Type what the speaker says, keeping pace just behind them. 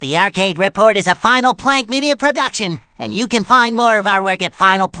The Arcade Report is a Final Plank media production, and you can find more of our work at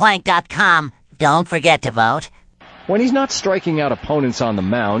finalplank.com. Don't forget to vote. When he's not striking out opponents on the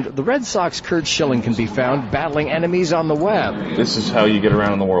mound, the Red Sox Curt Schilling can be found battling enemies on the web. This is how you get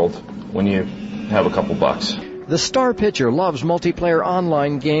around in the world when you have a couple bucks. The star pitcher loves multiplayer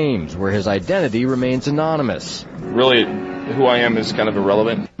online games where his identity remains anonymous. Really, who I am is kind of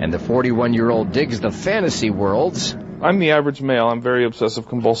irrelevant. And the 41-year-old digs the fantasy worlds. I'm the average male. I'm very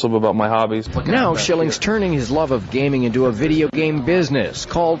obsessive-compulsive about my hobbies. Now Schilling's turning his love of gaming into a video game business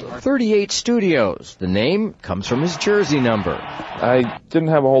called 38 Studios. The name comes from his jersey number. I didn't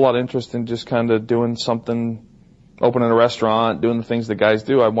have a whole lot of interest in just kind of doing something, opening a restaurant, doing the things that guys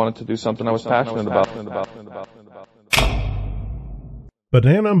do. I wanted to do something I was passionate about.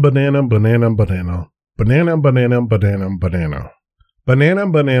 Banana, banana, banana, banana. Banana, banana, banana, banana. Banana,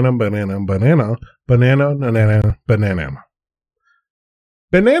 banana, banana, banana. Banana, banana, banana.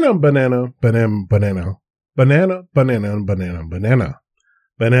 Banana, banana, banana, banana. Banana, banana, banana, banana.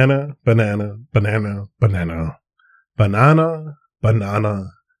 Banana, banana, banana, banana. Banana, banana.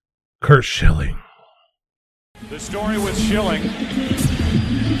 Curt Schilling. The story with Schilling,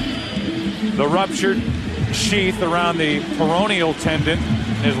 the ruptured sheath around the peroneal tendon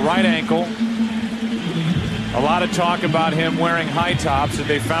in his right ankle. A lot of talk about him wearing high tops, and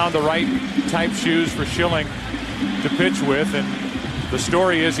they found the right type shoes for Schilling to pitch with. And the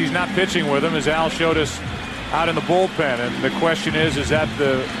story is he's not pitching with them, as Al showed us out in the bullpen. And the question is that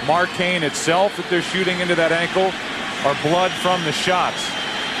the Marcaine itself that they're shooting into that ankle, or blood from the shots?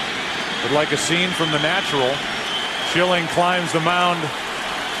 But like a scene from The Natural, Schilling climbs the mound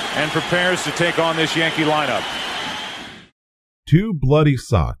and prepares to take on this Yankee lineup. Two bloody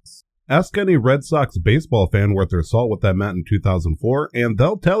socks. Ask any Red Sox baseball fan worth their salt what that meant in 2004, and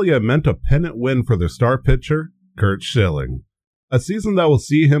they'll tell you it meant a pennant win for their star pitcher, Curt Schilling. A season that will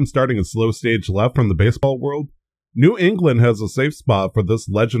see him starting a slow stage left from the baseball world. New England has a safe spot for this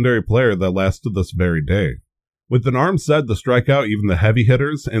legendary player that lasted this very day. With an arm said to strike out even the heavy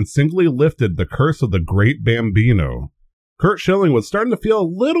hitters and singly lifted the curse of the great Bambino, Curt Schilling was starting to feel a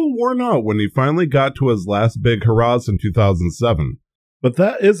little worn out when he finally got to his last big hurrahs in 2007. But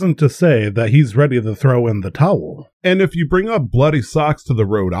that isn't to say that he's ready to throw in the towel. And if you bring up bloody socks to the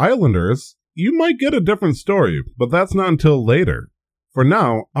Rhode Islanders, you might get a different story, but that's not until later. For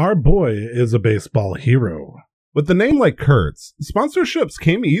now, our boy is a baseball hero. With a name like Curt's, sponsorships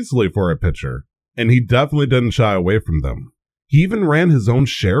came easily for a pitcher, and he definitely didn't shy away from them. He even ran his own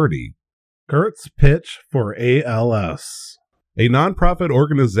charity, Curt's Pitch for ALS, a nonprofit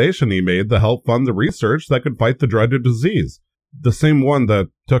organization he made to help fund the research that could fight the dreaded disease. The same one that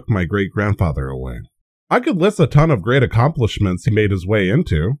took my great-grandfather away. I could list a ton of great accomplishments he made his way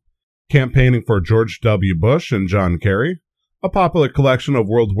into. Campaigning for George W. Bush and John Kerry, a popular collection of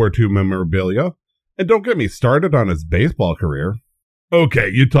World War II memorabilia, and don't get me started on his baseball career. Okay,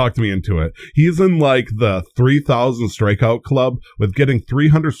 you talked me into it. He's in like the 3,000 strikeout club with getting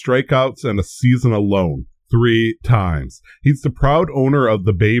 300 strikeouts in a season alone. 3 times. He's the proud owner of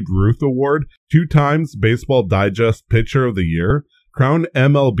the Babe Ruth Award, 2 times Baseball Digest Pitcher of the Year, crowned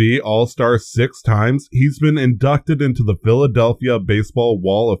MLB All-Star 6 times. He's been inducted into the Philadelphia Baseball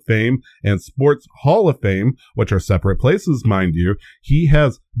Wall of Fame and Sports Hall of Fame, which are separate places, mind you. He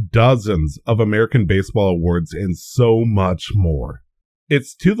has dozens of American baseball awards and so much more.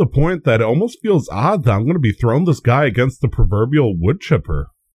 It's to the point that it almost feels odd that I'm going to be throwing this guy against the proverbial wood chipper.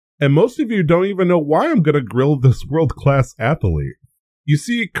 And most of you don't even know why I'm going to grill this world-class athlete. You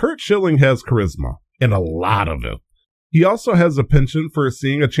see, Curt Schilling has charisma, and a lot of it. He also has a penchant for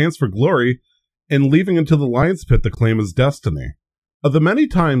seeing a chance for glory and leaving into the lion's pit to claim his destiny. Of the many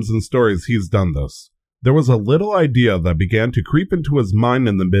times in stories he's done this, there was a little idea that began to creep into his mind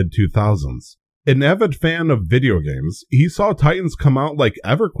in the mid-2000s. An avid fan of video games, he saw titans come out like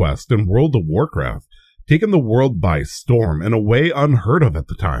EverQuest and World of Warcraft, taking the world by storm in a way unheard of at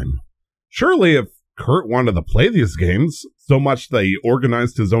the time. Surely if Curt wanted to play these games, so much that he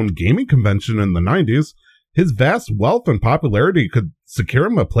organized his own gaming convention in the 90s, his vast wealth and popularity could secure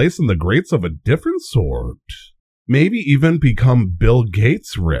him a place in the greats of a different sort. Maybe even become Bill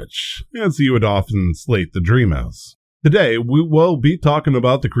Gates rich, as he would often slate the dream as. Today, we will be talking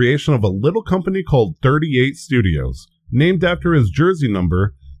about the creation of a little company called 38 Studios, named after his jersey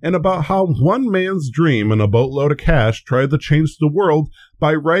number, and about how one man's dream and a boatload of cash tried to change the world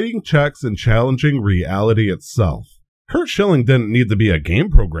by writing checks and challenging reality itself. Curt Schilling didn't need to be a game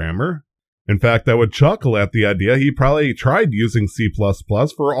programmer. In fact, I would chuckle at the idea he probably tried using C++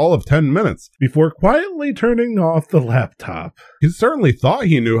 for all of 10 minutes before quietly turning off the laptop. He certainly thought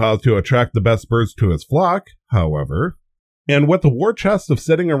he knew how to attract the best birds to his flock, however. And with the war chest of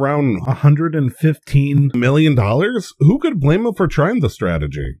sitting around $115 million, who could blame him for trying the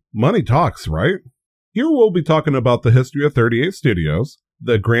strategy? Money talks, right? Here we'll be talking about the history of 38 Studios,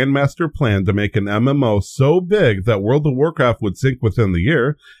 the Grandmaster plan to make an MMO so big that World of Warcraft would sink within the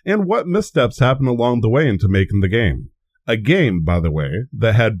year, and what missteps happened along the way into making the game. A game, by the way,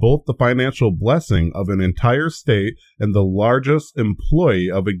 that had both the financial blessing of an entire state and the largest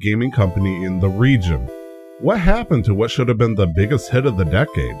employee of a gaming company in the region. What happened to what should have been the biggest hit of the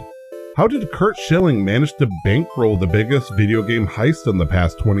decade? How did Curt Schilling manage to bankroll the biggest video game heist in the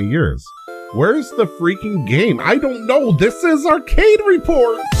past 20 years? Where's the freaking game? I don't know. This is Arcade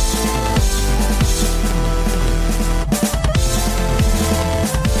Report!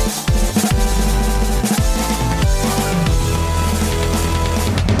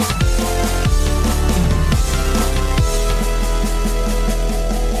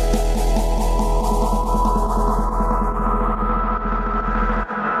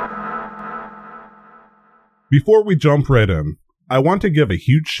 Before we jump right in, I want to give a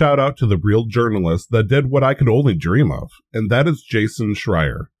huge shout out to the real journalist that did what I could only dream of, and that is Jason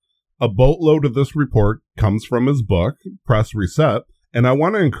Schreier. A boatload of this report comes from his book, Press Reset, and I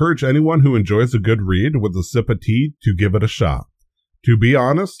want to encourage anyone who enjoys a good read with a sip of tea to give it a shot. To be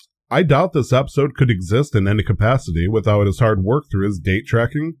honest, I doubt this episode could exist in any capacity without his hard work through his date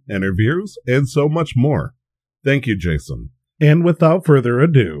tracking, interviews, and so much more. Thank you, Jason. And without further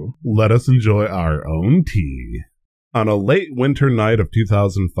ado, let us enjoy our own tea. On a late winter night of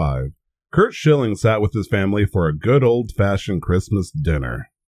 2005, Curt Schilling sat with his family for a good old-fashioned Christmas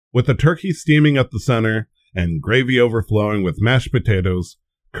dinner. With the turkey steaming at the center and gravy overflowing with mashed potatoes,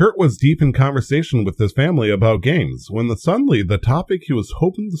 Curt was deep in conversation with his family about games when suddenly the topic he was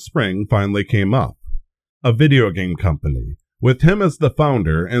hoping to spring finally came up. A video game company, with him as the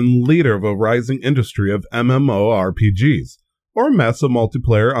founder and leader of a rising industry of MMORPGs, or massive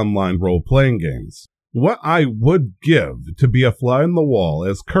multiplayer online role-playing games. What I would give to be a fly in the wall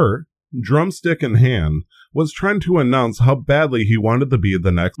as Curt, drumstick in hand, was trying to announce how badly he wanted to be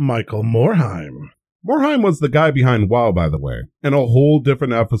the next Michael Morhaime. Morhaime was the guy behind WoW, by the way, in a whole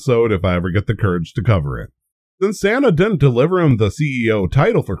different episode if I ever get the courage to cover it. Since Santa didn't deliver him the CEO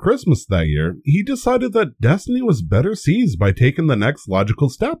title for Christmas that year, he decided that Destiny was better seized by taking the next logical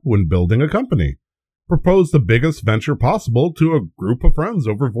step when building a company. Proposed the biggest venture possible to a group of friends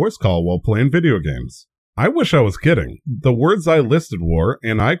over voice call while playing video games. I wish I was kidding. The words I listed were,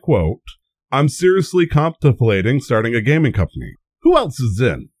 and I quote, "I'm seriously contemplating starting a gaming company. Who else is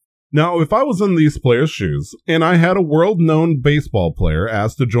in?" Now, if I was in these players' shoes, and I had a world-known baseball player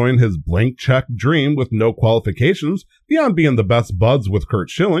asked to join his blank check dream with no qualifications beyond being the best buds with Curt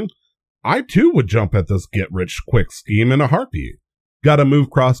Schilling, I too would jump at this get-rich-quick scheme in a heartbeat. Gotta move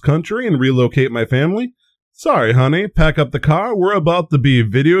cross-country and relocate my family? Sorry, honey, pack up the car, we're about to be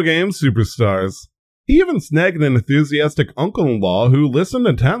video game superstars. He even snagged an enthusiastic uncle-in-law who listened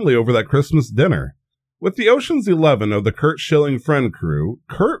intently over that Christmas dinner. With the Ocean's 11 of the Curt Schilling friend crew,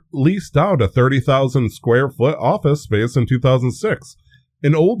 Curt leased out a 30,000 square foot office space in 2006,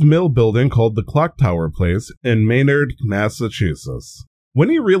 an old mill building called the Clock Tower Place in Maynard, Massachusetts.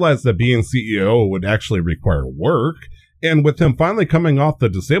 When he realized that being CEO would actually require work, and with him finally coming off the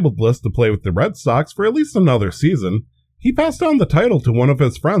disabled list to play with the Red Sox for at least another season, he passed on the title to one of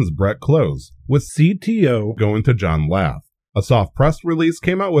his friends, Brett Close, with CTO going to John Laff. A soft press release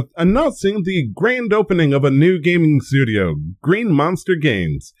came out with announcing the grand opening of a new gaming studio, Green Monster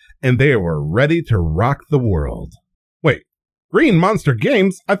Games, and they were ready to rock the world. Wait, Green Monster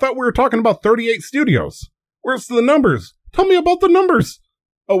Games? I thought we were talking about 38 Studios. Where's the numbers? Tell me about the numbers!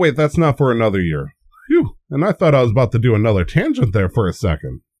 Oh wait, that's not for another year. Phew, and I thought I was about to do another tangent there for a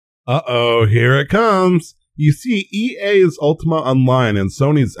second. Uh-oh, here it comes. You see, EA's Ultima Online and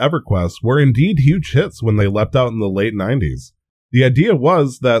Sony's EverQuest were indeed huge hits when they leapt out in the late 90s. The idea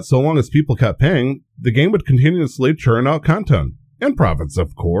was that so long as people kept paying, the game would continuously churn out content. And profits,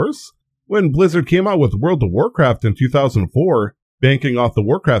 of course. When Blizzard came out with World of Warcraft in 2004, banking off the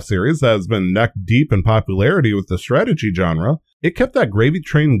Warcraft series that has been neck-deep in popularity with the strategy genre, it kept that gravy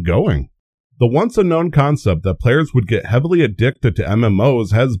train going. The once-unknown concept that players would get heavily addicted to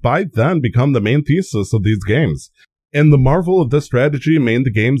MMOs has by then become the main thesis of these games, and the marvel of this strategy made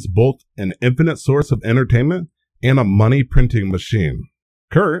the games both an infinite source of entertainment and a money-printing machine.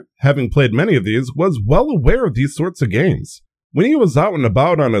 Curt, having played many of these, was well aware of these sorts of games. When he was out and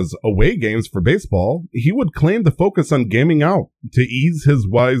about on his away games for baseball, he would claim to focus on gaming out to ease his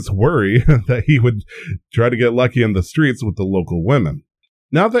wife's worry that he would try to get lucky in the streets with the local women.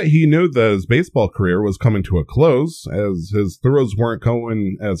 Now that he knew that his baseball career was coming to a close, as his throws weren't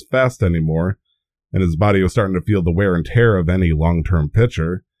going as fast anymore, and his body was starting to feel the wear and tear of any long-term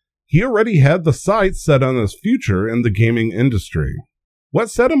pitcher, he already had the sights set on his future in the gaming industry. What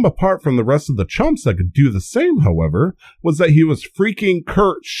set him apart from the rest of the chumps that could do the same, however, was that he was freaking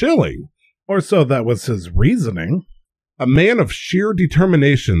Curt Schilling. Or so that was his reasoning. A man of sheer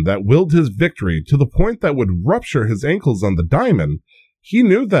determination that willed his victory to the point that would rupture his ankles on the diamond. He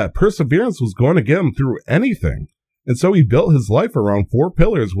knew that perseverance was going to get him through anything, and so he built his life around 4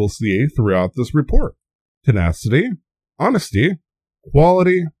 pillars we'll see throughout this report: tenacity, honesty,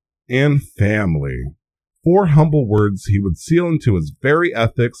 quality, and family. 4 humble words he would seal into his very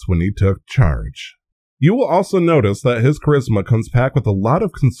ethics when he took charge. You will also notice that his charisma comes packed with a lot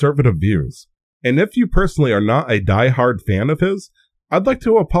of conservative views, and if you personally are not a die-hard fan of his, I'd like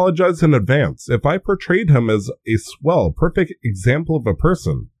to apologize in advance if I portrayed him as a swell, perfect example of a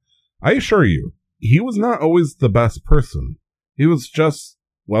person. I assure you, he was not always the best person. He was just,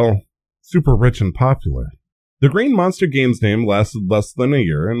 well, super rich and popular. The Green Monster Games name lasted less than a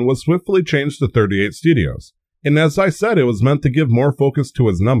year and was swiftly changed to 38 Studios, and as I said, it was meant to give more focus to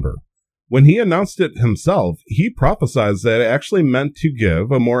his number. When he announced it himself, he prophesied that it actually meant to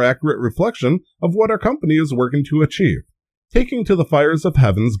give a more accurate reflection of what our company is working to achieve. Taking to the Fires of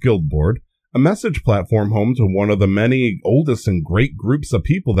Heaven's Guild Board, a message platform home to one of the many oldest and great groups of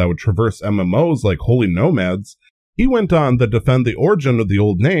people that would traverse MMOs like holy nomads, he went on to defend the origin of the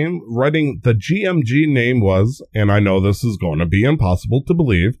old name, writing the GMG name was, and I know this is going to be impossible to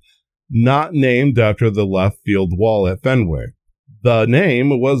believe, not named after the left field wall at Fenway. The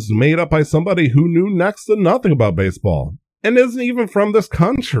name was made up by somebody who knew next to nothing about baseball, and isn't even from this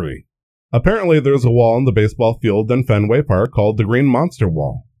country. Apparently there's a wall in the baseball field in Fenway Park called the Green Monster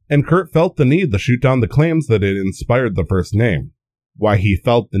Wall, and Curt felt the need to shoot down the claims that it inspired the first name. Why he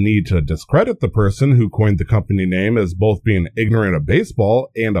felt the need to discredit the person who coined the company name as both being ignorant of baseball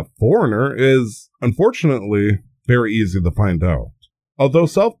and a foreigner is, unfortunately, very easy to find out. Although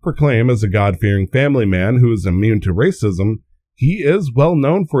self-proclaimed as a God-fearing family man who is immune to racism, he is well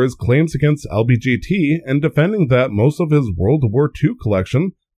known for his claims against LBGT and defending that most of his World War II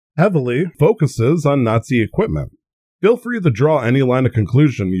collection heavily focuses on Nazi equipment. Feel free to draw any line of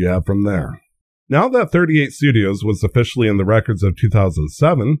conclusion you have from there. Now that 38 Studios was officially in the records of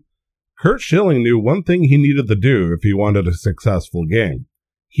 2007, Curt Schilling knew one thing he needed to do if he wanted a successful game.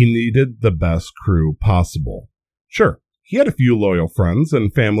 He needed the best crew possible. Sure, he had a few loyal friends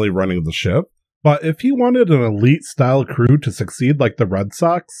and family running the ship, But if he wanted an elite-style crew to succeed like the Red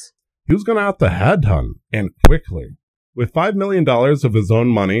Sox, he was going to have to headhunt, and quickly. With $5 million of his own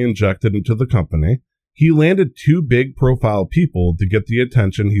money injected into the company, he landed 2 big-profile people to get the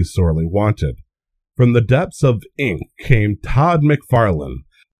attention he sorely wanted. From the depths of ink came Todd McFarlane,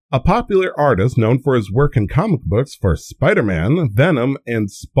 a popular artist known for his work in comic books for Spider-Man, Venom, and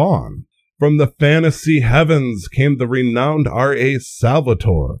Spawn. From the fantasy heavens came the renowned R.A.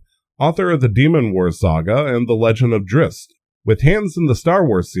 Salvatore, author of the Demon Wars saga and the Legend of Drizzt, with hands in the Star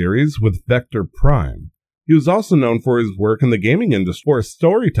Wars series with Vector Prime. He was also known for his work in the gaming industry for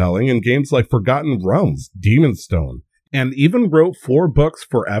storytelling in games like Forgotten Realms, Demon's Stone, and even wrote 4 books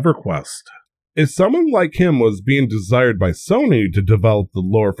for EverQuest. If someone like him was being desired by Sony to develop the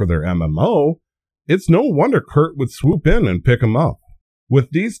lore for their MMO, it's no wonder Curt would swoop in and pick him up.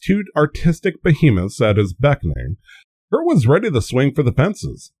 With these 2 artistic behemoths at his beckoning, Curt was ready to swing for the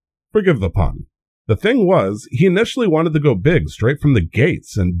fences. Forgive the pun. The thing was, he initially wanted to go big straight from the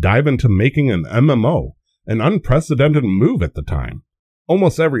gates and dive into making an MMO, an unprecedented move at the time.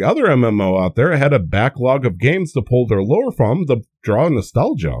 Almost every other MMO out there had a backlog of games to pull their lore from to draw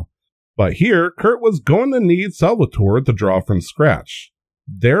nostalgia. But here, Curt was going to need Salvatore to draw from scratch.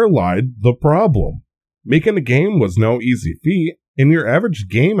 There lied the problem. Making a game was no easy feat, and your average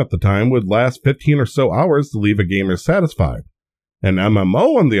game at the time would last 15 or so hours to leave a gamer satisfied. An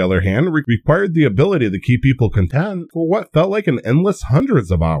MMO, on the other hand, required the ability to keep people content for what felt like an endless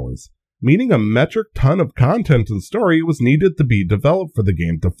hundreds of hours, meaning a metric ton of content and story was needed to be developed for the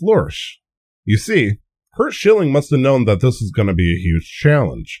game to flourish. You see, Curt Schilling must have known that this was going to be a huge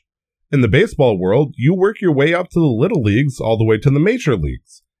challenge. In the baseball world, you work your way up to the little leagues all the way to the major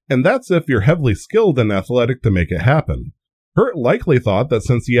leagues, and that's if you're heavily skilled and athletic to make it happen. Curt likely thought that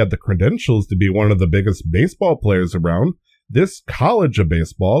since he had the credentials to be one of the biggest baseball players around, this college of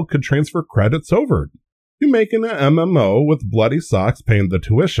baseball could transfer credits over to making an MMO with Bloody Sox paying the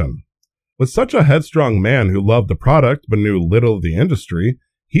tuition. With such a headstrong man who loved the product but knew little of the industry,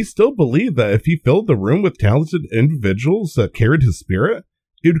 he still believed that if he filled the room with talented individuals that carried his spirit,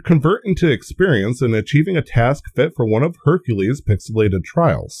 it would convert into experience in achieving a task fit for one of Hercules' pixelated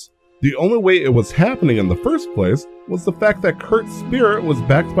trials. The only way it was happening in the first place was the fact that Kurt's spirit was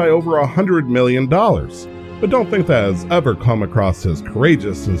backed by over $100 million. But don't think that has ever come across his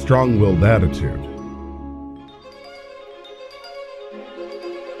courageous and strong-willed attitude.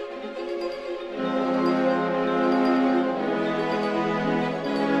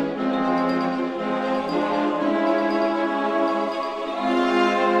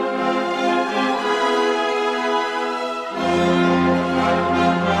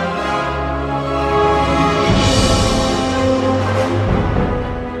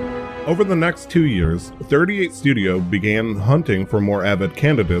 Over the next 2 years, 38 Studio began hunting for more avid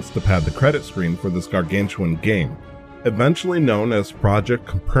candidates to pad the credit screen for this gargantuan game, eventually known as Project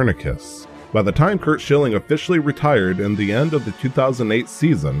Copernicus. By the time Curt Schilling officially retired in the end of the 2008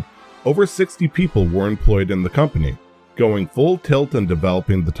 season, over 60 people were employed in the company, going full tilt in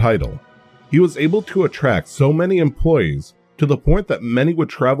developing the title. He was able to attract so many employees to the point that many would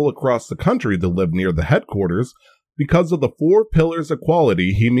travel across the country to live near the headquarters because of the 4 pillars of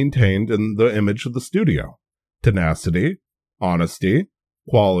quality he maintained in the image of the studio: tenacity, honesty,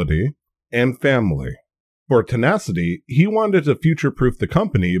 quality, and family. For tenacity, he wanted to future-proof the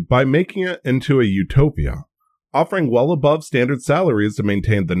company by making it into a utopia, offering well above standard salaries to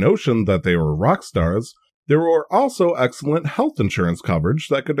maintain the notion that they were rock stars. There were also excellent health insurance coverage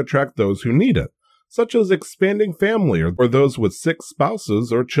that could attract those who need it, such as expanding family or those with sick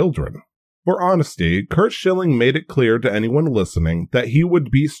spouses or children. For honesty, Curt Schilling made it clear to anyone listening that he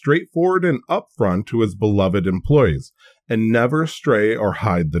would be straightforward and upfront to his beloved employees, and never stray or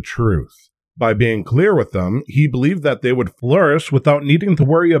hide the truth. By being clear with them, he believed that they would flourish without needing to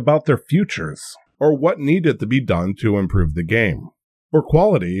worry about their futures, or what needed to be done to improve the game. For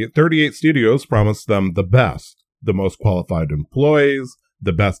quality, 38 Studios promised them the best, the most qualified employees,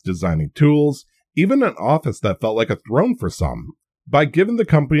 the best designing tools, even an office that felt like a throne for some. By giving the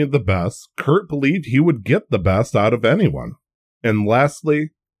company the best, Curt believed he would get the best out of anyone. And lastly,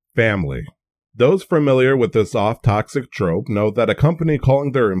 family. Those familiar with this off-toxic trope know that a company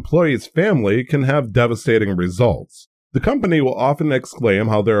calling their employees family can have devastating results. The company will often exclaim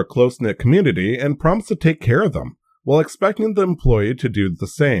how they're a close-knit community and promise to take care of them, while expecting the employee to do the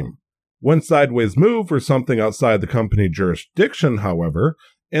same. One sideways move or something outside the company jurisdiction, however,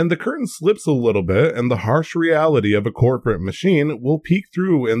 and the curtain slips a little bit and the harsh reality of a corporate machine will peek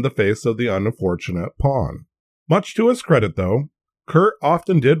through in the face of the unfortunate pawn. Much to his credit, though, Curt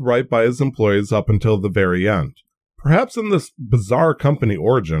often did right by his employees up until the very end. Perhaps in this bizarre company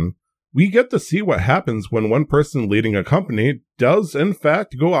origin, we get to see what happens when one person leading a company does in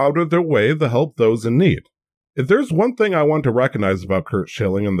fact go out of their way to help those in need. If there's one thing I want to recognize about Curt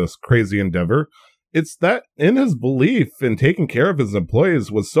Schilling in this crazy endeavor, it's that in his belief in taking care of his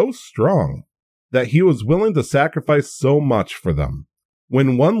employees was so strong that he was willing to sacrifice so much for them.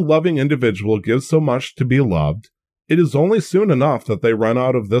 When one loving individual gives so much to be loved, it is only soon enough that they run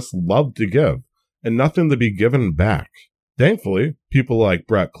out of this love to give and nothing to be given back. Thankfully, people like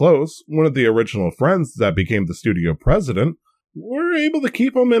Brett Close, one of the original friends that became the studio president, were able to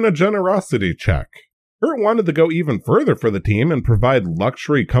keep him in a generosity check. Curt wanted to go even further for the team and provide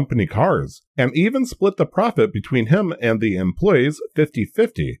luxury company cars, and even split the profit between him and the employees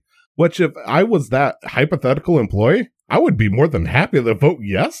 50-50, which if I was that hypothetical employee, I would be more than happy to vote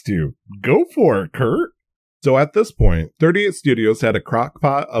yes to. Go for it, Curt! So at this point, 38 Studios had a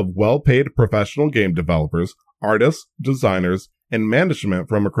crockpot of well-paid professional game developers, artists, designers, and management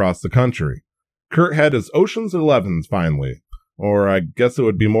from across the country. Curt had his Ocean's 11s finally. Or I guess it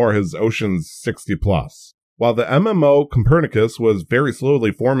would be more his Ocean's 60 plus. While the MMO Copernicus was very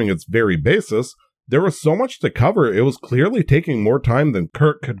slowly forming its very basis, there was so much to cover it was clearly taking more time than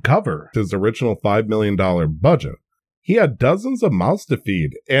Curt could cover his original $5 million budget. He had dozens of mouths to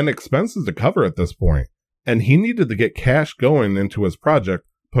feed and expenses to cover at this point, and he needed to get cash going into his project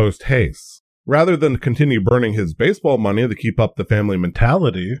post-haste. Rather than continue burning his baseball money to keep up the family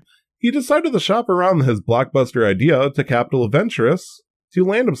mentality, he decided to shop around his blockbuster idea to Capital Ventures to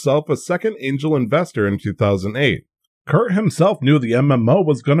land himself a second angel investor in 2008. Curt himself knew the MMO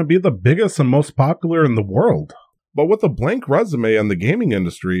was going to be the biggest and most popular in the world. But with a blank resume in the gaming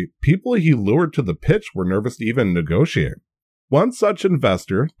industry, people he lured to the pitch were nervous to even negotiate. One such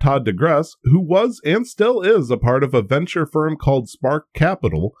investor, Todd DeGrasse, who was and still is a part of a venture firm called Spark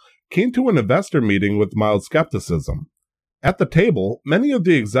Capital, came to an investor meeting with mild skepticism. At the table, many of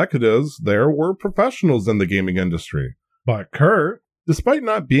the executives there were professionals in the gaming industry. But Curt, despite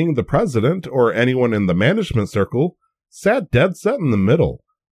not being the president or anyone in the management circle, sat dead set in the middle,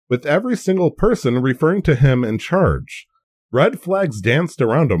 with every single person referring to him in charge. Red flags danced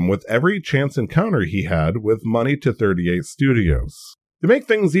around him with every chance encounter he had with money to 38 Studios. To make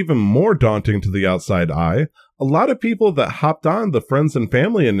things even more daunting to the outside eye, a lot of people that hopped on the Friends and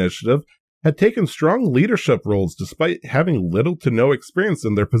Family initiative had taken strong leadership roles despite having little to no experience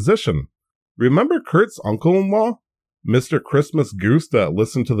in their position. Remember Kurt's uncle-in-law? Mr. Christmas Goose that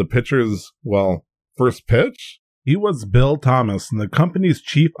listened to the pitcher's, first pitch? He was Bill Thomas, the company's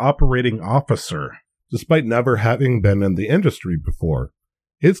chief operating officer, despite never having been in the industry before.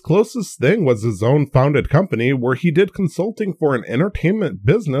 His closest thing was his own founded company where he did consulting for an entertainment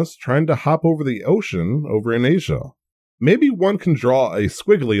business trying to hop over the ocean over in Asia. Maybe one can draw a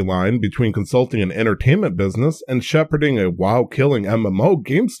squiggly line between consulting an entertainment business and shepherding a WoW-killing MMO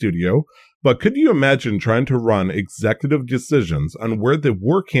game studio, but could you imagine trying to run executive decisions on where the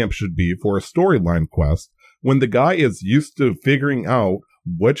war camp should be for a storyline quest when the guy is used to figuring out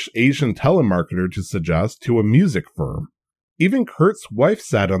which Asian telemarketer to suggest to a music firm? Even Kurt's wife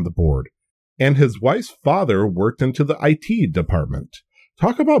sat on the board, and his wife's father worked into the IT department.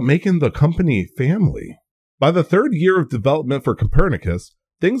 Talk about making the company family. By the third year of development for Copernicus,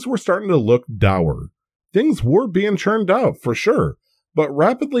 things were starting to look dour. Things were being churned out, for sure, but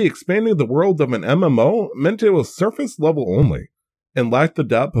rapidly expanding the world of an MMO meant it was surface level only, and lacked the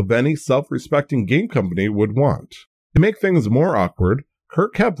depth of any self-respecting game company would want. To make things more awkward,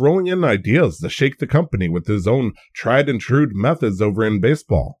 Kurt kept rolling in ideas to shake the company with his own tried-and-true methods over in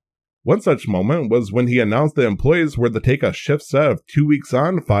baseball. One such moment was when he announced that employees were to take a shift set of 2 weeks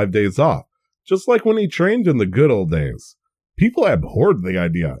on, 5 days off, just like when he trained in the good old days. People abhorred the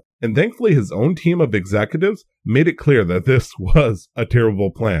idea, and thankfully his own team of executives made it clear that this was a terrible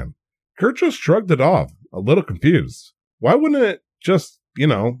plan. Kurt just shrugged it off, a little confused. Why wouldn't it just,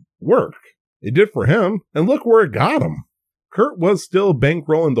 work? It did for him, and look where it got him. Kurt was still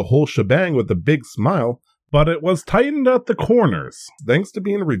bankrolling the whole shebang with a big smile, but it was tightened at the corners, thanks to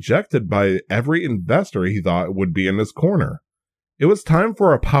being rejected by every investor he thought would be in his corner. It was time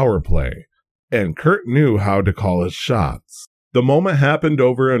for a power play, and Kurt knew how to call his shots. The moment happened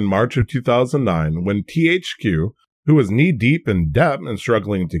over in March of 2009 when THQ, who was knee-deep in debt and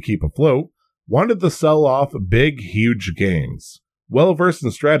struggling to keep afloat, wanted to sell off Big Huge Games. Well-versed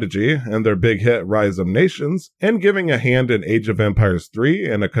in strategy and their big hit Rise of Nations, and giving a hand in Age of Empires 3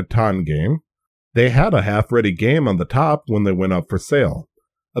 and a Catan game, they had a half-ready game on the top when they went up for sale.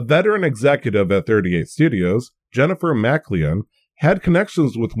 A veteran executive at 38 Studios, Jennifer MacLean, had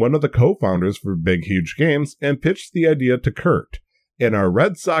connections with one of the co-founders for Big Huge Games and pitched the idea to Kurt, and our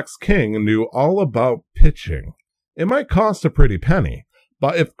Red Sox king knew all about pitching. It might cost a pretty penny,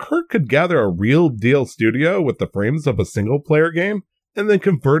 but if Kurt could gather a real-deal studio with the frames of a single-player game and then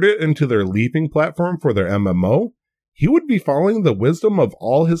convert it into their leaping platform for their MMO, he would be following the wisdom of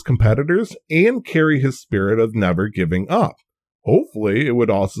all his competitors and carry his spirit of never giving up. Hopefully, it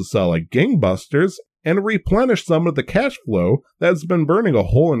would also sell like gangbusters and replenish some of the cash flow that has been burning a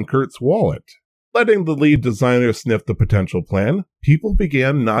hole in Kurt's wallet. Letting the lead designer sniff the potential plan, people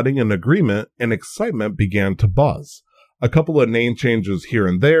began nodding in agreement and excitement began to buzz. A couple of name changes here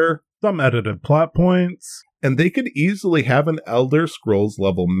and there, some edited plot points, and they could easily have an Elder Scrolls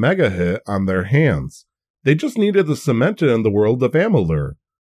level mega hit on their hands. They just needed to cement it in the world of Amalur,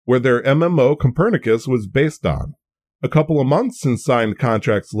 where their MMO Copernicus was based on. A couple of months and signed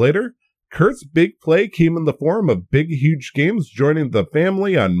contracts later, Kurt's big play came in the form of Big Huge Games joining the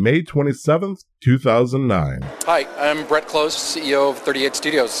family on May 27th, 2009. Hi, I'm Brett Close, CEO of 38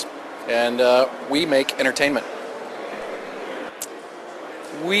 Studios, and we make entertainment.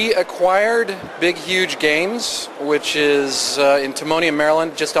 We acquired Big Huge Games, which is in Timonium,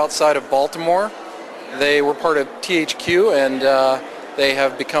 Maryland, just outside of Baltimore. They were part of THQ, and they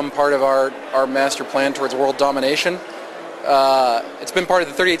have become part of our master plan towards world domination. It's been part of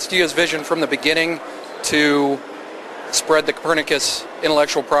the 38 Studios vision from the beginning to spread the Copernicus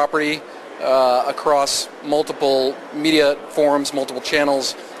intellectual property across multiple media forms, multiple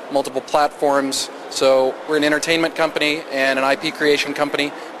channels, multiple platforms. So we're an entertainment company and an IP creation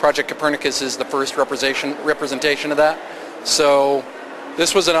company. Project Copernicus is the first representation of that. So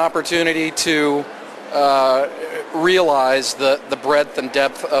this was an opportunity to realize the breadth and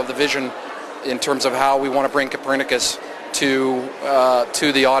depth of the vision in terms of how we want to bring Copernicus to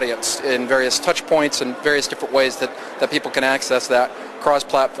the audience in various touch points and various different ways that people can access that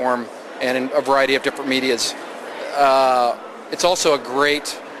cross-platform and in a variety of different medias. It's also a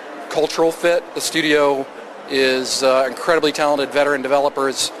great cultural fit. The studio is incredibly talented veteran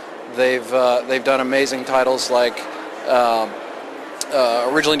developers. They've done amazing titles like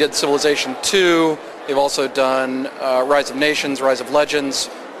originally did Civilization 2. They've also done Rise of Nations, Rise of Legends,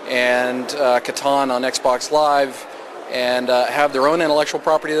 and Catan on Xbox Live, and have their own intellectual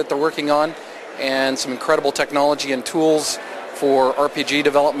property that they're working on, and some incredible technology and tools for RPG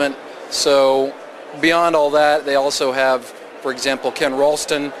development. So beyond all that, they also have, for example, Ken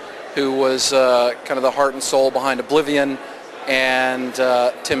Ralston, who was kind of the heart and soul behind Oblivion, and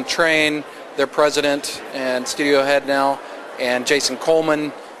Tim Train, their president and studio head now, and Jason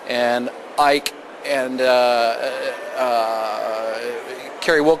Coleman, and Ike, and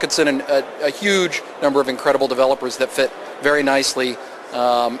Kerry Wilkinson, and a huge number of incredible developers that fit very nicely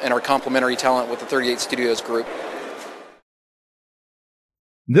and are complementary talent with the 38 Studios group.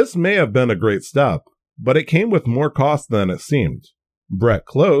 This may have been a great step, but it came with more cost than it seemed. Brett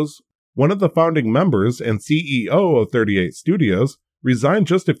Close, one of the founding members and CEO of 38 Studios, resigned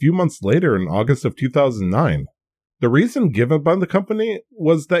just a few months later in August of 2009. The reason given by the company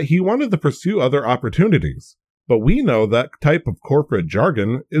was that he wanted to pursue other opportunities, but we know that type of corporate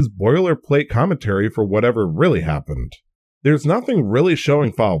jargon is boilerplate commentary for whatever really happened. There's nothing really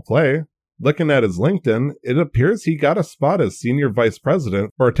showing foul play. Looking at his LinkedIn, it appears he got a spot as senior vice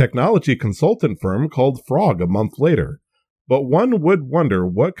president for a technology consultant firm called Frog a month later. But one would wonder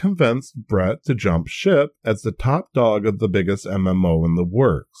what convinced Brett to jump ship as the top dog of the biggest MMO in the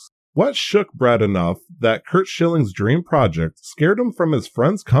works. What shook Brett enough that Curt Schilling's dream project scared him from his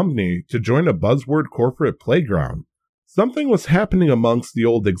friend's company to join a buzzword corporate playground? Something was happening amongst the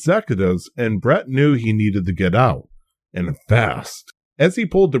old executives, and Brett knew he needed to get out. And fast. As he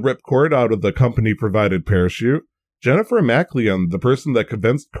pulled the ripcord out of the company-provided parachute, Jennifer MacLean, the person that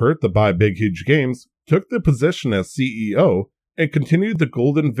convinced Curt to buy Big Huge Games, took the position as CEO and continued the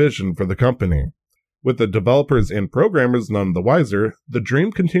golden vision for the company. With the developers and programmers none the wiser, the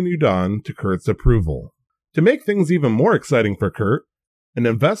dream continued on to Curt's approval. To make things even more exciting for Curt, an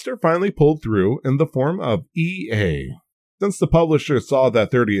investor finally pulled through in the form of EA. Since the publisher saw that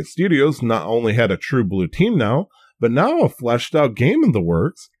 38 Studios not only had a true blue team now, but now a fleshed-out game in the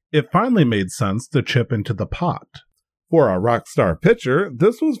works, It finally made sense to chip into the pot. for a rockstar pitcher,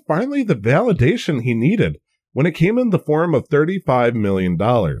 this was finally the validation he needed when it came in the form of $35 million.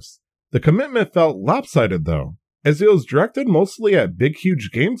 The commitment felt lopsided, though, as it was directed mostly at Big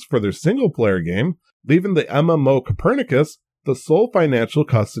Huge Games for their single-player game, leaving the MMO Copernicus the sole financial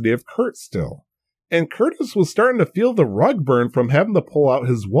custody of Curt still. And Curtis was starting to feel the rug burn from having to pull out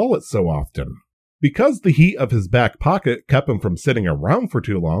his wallet so often. Because the heat of his back pocket kept him from sitting around for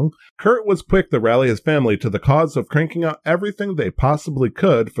too long, Curt was quick to rally his family to the cause of cranking out everything they possibly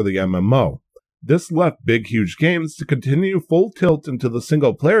could for the MMO. This left Big Huge Games to continue full tilt into the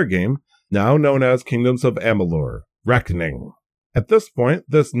single-player game, now known as Kingdoms of Amalur: Reckoning. At this point,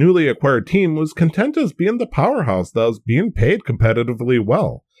 this newly acquired team was content as being the powerhouse that was being paid competitively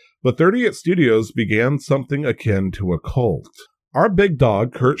well, but 38 Studios began something akin to a cult. Our big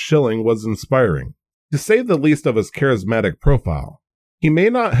dog, Curt Schilling, was inspiring, to say the least of his charismatic profile. He may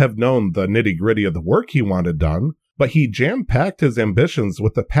not have known the nitty-gritty of the work he wanted done, but he jam-packed his ambitions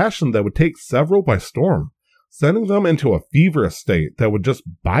with a passion that would take several by storm, sending them into a feverish state that would just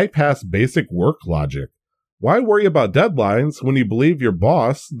bypass basic work logic. Why worry about deadlines when you believe your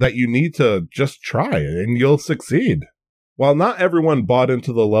boss that you need to just try and you'll succeed? While not everyone bought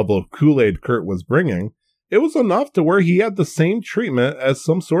into the level of Kool-Aid Curt was bringing, it was enough to where he had the same treatment as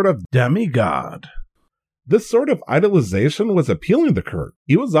some sort of Demigod. This sort of idolization was appealing to Curt.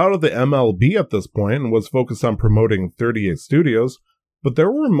 He was out of the MLB at this point and was focused on promoting 38 Studios, but there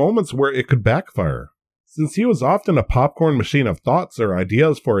were moments where it could backfire. Since he was often a popcorn machine of thoughts or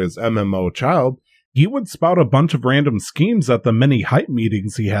ideas for his MMO child, He would spout a bunch of random schemes at the many hype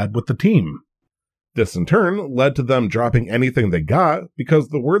meetings he had with the team. this in turn led to them dropping anything they got because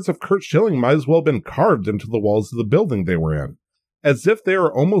the words of Curt Schilling might as well have been carved into the walls of the building they were in, as if they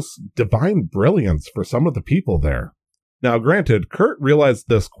were almost divine brilliance for some of the people there. Now granted, Curt realized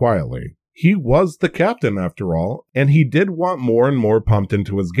this quietly. He was the captain after all, and he did want more and more pumped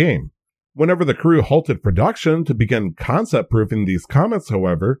into his game. Whenever the crew halted production to begin concept-proofing these comments,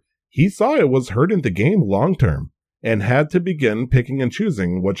 however, he saw it was hurting the game long-term, and had to begin picking and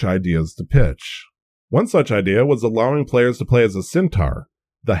choosing which ideas to pitch. One such idea was allowing players to play as a centaur,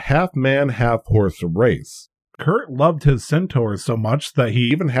 the half-man, half-horse race. Curt loved his centaurs so much that He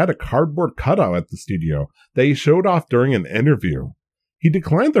even had a cardboard cutout at the studio that he showed off during an interview. He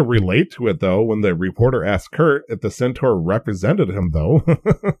declined to relate to it, though, when the reporter asked Curt if the centaur represented him, though.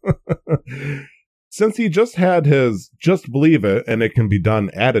 Since he just had his just believe it and it can be done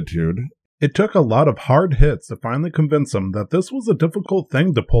attitude, it took a lot of hard hits to finally convince him that this was a difficult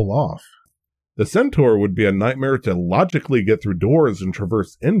thing to pull off. the centaur would be a nightmare to logically get through doors and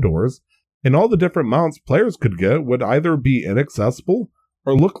traverse indoors, and all the different mounts players could get would either be inaccessible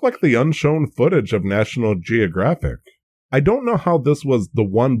or look like the unshown footage of National Geographic. I don't know how this was the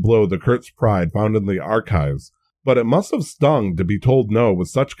one blow to Curt's pride found in the archives, but it must have stung to be told no with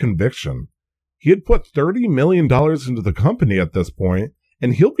such conviction. He had put $30 million into the company at this point,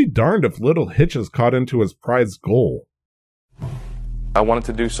 and he'll be darned if little hitches caught into his prized goal. I wanted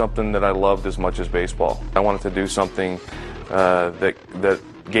to do something that I loved as much as baseball. I wanted to do something that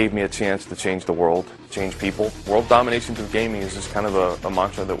gave me a chance to change the world, change people. World domination through gaming is just kind of a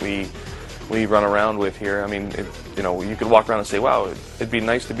mantra that we run around with here. I mean, you could walk around and say, wow, it'd be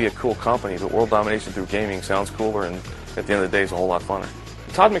nice to be a cool company, but world domination through gaming sounds cooler, and at the end of the day, it's a whole lot funner.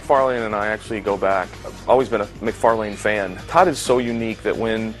 Todd McFarlane and I actually go back. I've always been a McFarlane fan. Todd is so unique that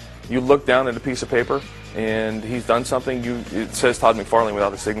when you look down at a piece of paper and he's done something, it says Todd McFarlane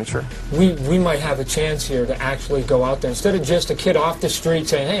without a signature. We might have a chance here to actually go out there. Instead of just a kid off the street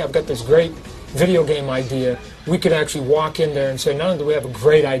saying, hey, I've got this great video game idea, we could actually walk in there and say, not only do we have a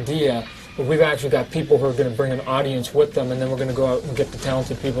great idea, but we've actually got people who are going to bring an audience with them, and then we're going to go out and get the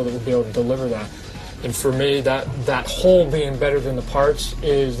talented people that will be able to deliver that. And for me, that whole being better than the parts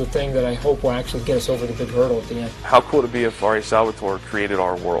is the thing that I hope will actually get us over the big hurdle at the end. How cool would it be if R.A. Salvatore created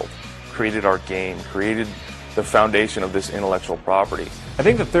our world, created our game, created the foundation of this intellectual property? I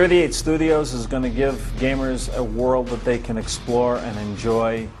think that 38 Studios is going to give gamers a world that they can explore and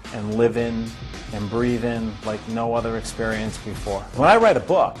enjoy and live in and breathe in like no other experience before. When I write a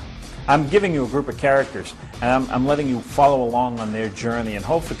book, I'm giving you a group of characters, and I'm letting you follow along on their journey and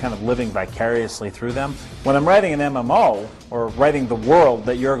hopefully kind of living vicariously through them. When I'm writing an MMO, or writing the world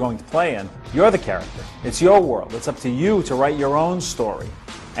that you're going to play in, you're the character. It's your world. It's up to you to write your own story.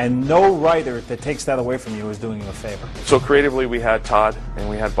 And no writer that takes that away from you is doing you a favor. So creatively, we had Todd and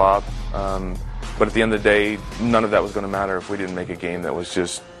we had Bob, but at the end of the day, none of that was going to matter if we didn't make a game that was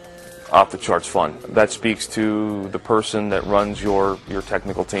just off the charts fun. That speaks to the person that runs your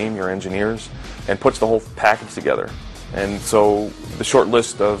technical team, your engineers, and puts the whole package together. And so the short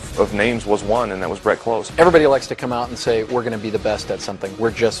list of names was one, and that was Brett Close. Everybody likes to come out and say, we're going to be the best at something.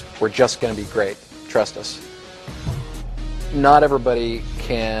 We're just going to be great. Trust us. Not everybody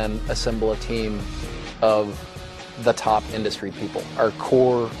can assemble a team of the top industry people. Our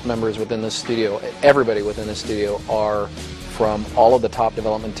core members within this studio, everybody within this studio, are from all of the top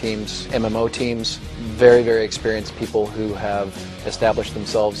development teams, MMO teams, very, very experienced people who have established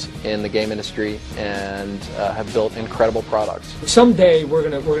themselves in the game industry and have built incredible products. Someday we're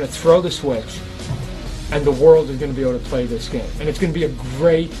gonna throw the switch, and the world is going to be able to play this game, and it's going to be a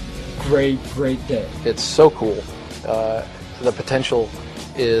great, great, great day. It's so cool. The potential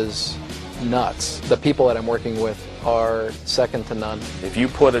is nuts. The people that I'm working with are second to none. If you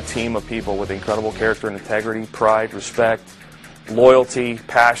put a team of people with incredible character and integrity, pride, respect, loyalty,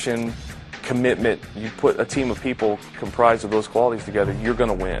 passion, commitment, you put a team of people comprised of those qualities together, you're going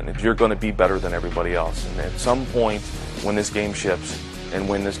to win. You're going to be better than everybody else. And at some point, when this game ships and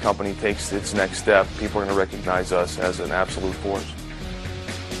when this company takes its next step, people are going to recognize us as an absolute force.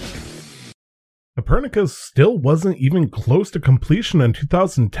 Copernicus still wasn't even close to completion in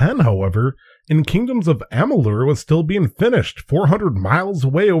 2010, however, and Kingdoms of Amalur was still being finished 400 miles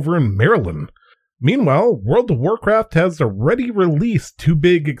away over in Maryland. Meanwhile, World of Warcraft has already released 2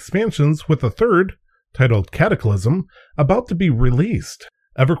 big expansions, with a third, titled Cataclysm, about to be released.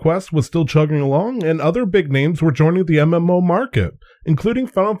 EverQuest was still chugging along, and other big names were joining the MMO market, including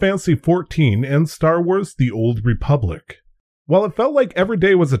Final Fantasy XIV and Star Wars: The Old Republic. While it felt like every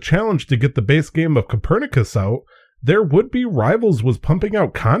day was a challenge to get the base game of Copernicus out, their would-be rivals was pumping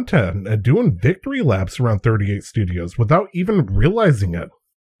out content and doing victory laps around 38 Studios without even realizing it.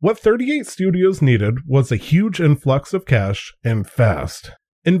 What 38 Studios needed was a huge influx of cash, and fast.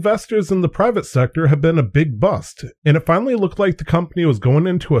 Investors in the private sector have been a big bust, and it finally looked like the company was going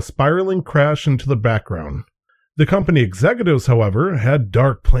into a spiraling crash into the background. The company executives, however, had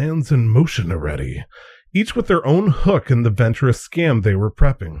dark plans in motion already, each with their own hook in the venturous scam they were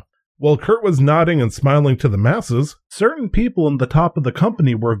prepping. While Kurt was nodding and smiling to the masses, certain people in the top of the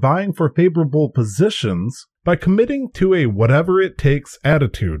company were vying for favorable positions by committing to a whatever-it-takes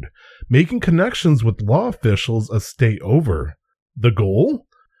attitude, making connections with law officials a state over. The goal?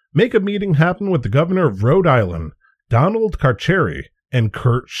 Make a meeting happen with the governor of Rhode Island, Donald Carcieri, and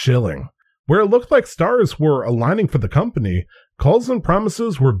Curt Schilling. Where it looked like stars were aligning for the company, calls and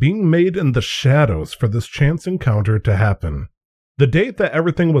promises were being made in the shadows for this chance encounter to happen. The date that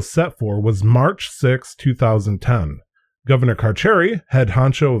everything was set for was March 6, 2010. Governor Carcieri, head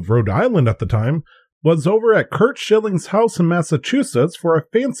honcho of Rhode Island at the time, was over at Curt Schilling's house in Massachusetts for a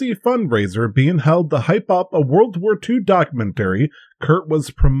fancy fundraiser being held to hype up a World War II documentary Curt was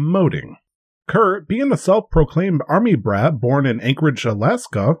promoting. Curt, being a self-proclaimed army brat born in Anchorage,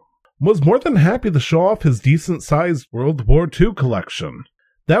 Alaska, was more than happy to show off his decent-sized World War II collection.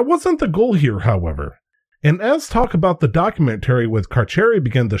 That wasn't the goal here, however. And as talk about the documentary with Carcieri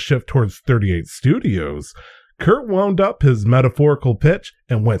began to shift towards 38 Studios, Kurt wound up his metaphorical pitch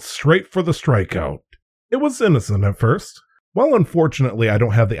and went straight for the strikeout. It was innocent at first. While unfortunately I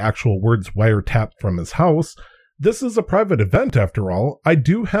don't have the actual words wiretapped from his house, this is a private event after all, I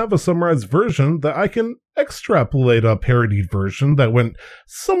do have a summarized version that I can extrapolate a parodied version that went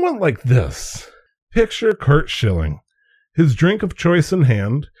somewhat like this. Picture Curt Schilling, his drink of choice in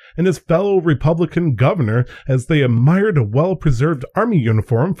hand, and his fellow Republican governor as they admired a well-preserved army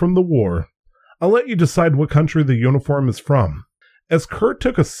uniform from the war. I'll let you decide what country the uniform is from. As Curt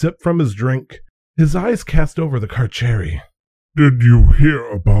took a sip from his drink, his eyes cast over the Carcieri. Did you hear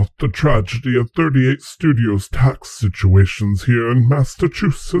about the tragedy of 38 Studios' tax situations here in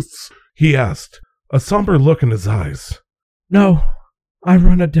Massachusetts? He asked, a somber look in his eyes. No, I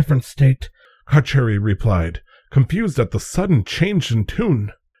run a different state, Carcieri replied, confused at the sudden change in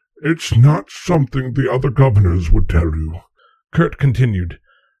tune. It's not something the other governors would tell you, Curt continued,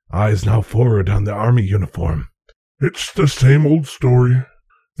 eyes now forward on the army uniform. It's the same old story.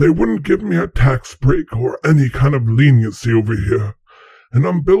 They wouldn't give me a tax break or any kind of leniency over here. And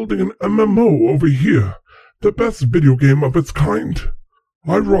I'm building an MMO over here, the best video game of its kind.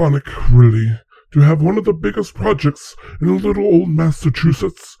 Ironic, really, to have one of the biggest projects in little old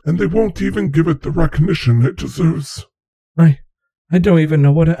Massachusetts, and they won't even give it the recognition it deserves. I don't even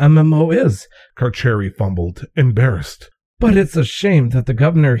know what an MMO is, Carcieri fumbled, embarrassed. But it's a shame that the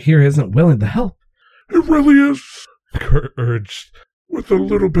governor here isn't willing to help. It really is, Curt urged. With a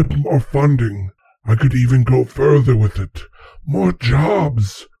little bit more funding, I could even go further with it. More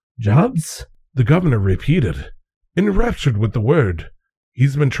jobs. Jobs? The governor repeated, enraptured with the word.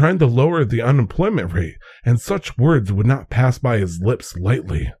 He's been trying to lower the unemployment rate, and such words would not pass by his lips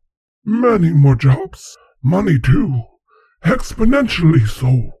lightly. Many more jobs. Money, too. Exponentially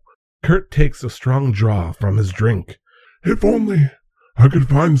so. Curt takes a strong draw from his drink. If only I could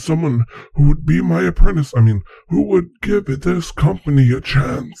find someone who would be my apprentice, who would give this company a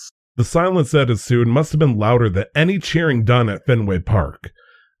chance. The silence that ensued must have been louder than any cheering done at Fenway Park.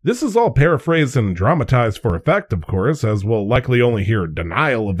 This is all paraphrased and dramatized for effect, of course, as we'll likely only hear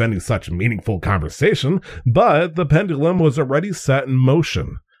denial of any such meaningful conversation, but the pendulum was already set in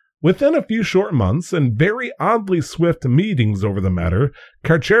motion. Within a few short months and very oddly swift meetings over the matter,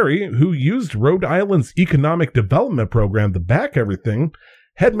 Carcieri, who used Rhode Island's economic development program to back everything,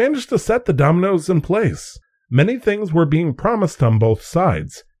 had managed to set the dominoes in place. Many things were being promised on both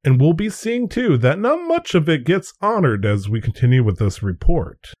sides, and we'll be seeing too that not much of it gets honored as we continue with this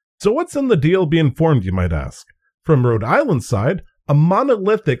report. So what's in the deal, be informed, you might ask. From Rhode Island's side, a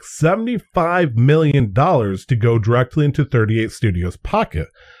monolithic $75 million to go directly into 38 Studios' pocket,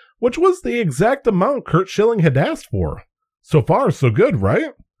 which was the exact amount Curt Schilling had asked for. So far, so good, right?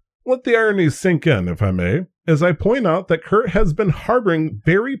 Let the ironies sink in, if I may, as I point out that Curt has been harboring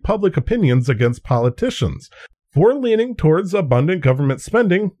very public opinions against politicians for leaning towards abundant government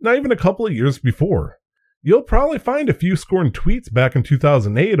spending not even a couple of years before. You'll probably find a few scorned tweets back in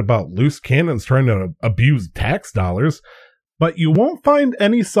 2008 about loose cannons trying to abuse tax dollars, but you won't find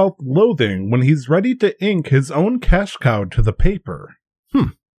any self-loathing when he's ready to ink his own cash cow to the paper.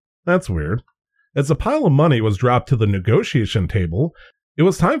 That's weird. As a pile of money was dropped to the negotiation table, it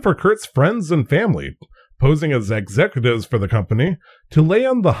was time for Curt's friends and family, posing as executives for the company, to lay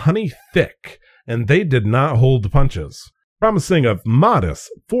on the honey thick, and they did not hold punches. Promising a modest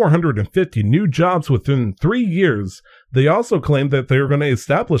 450 new jobs within 3 years, they also claimed that they were going to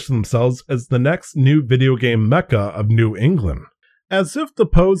establish themselves as the next new video game mecca of New England. As if to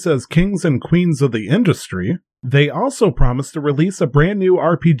pose as kings and queens of the industry, they also promised to release a brand new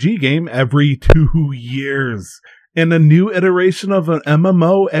RPG game every 2 years, and a new iteration of an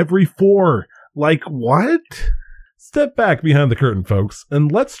MMO every 4. Like, what? Step back behind the curtain, folks,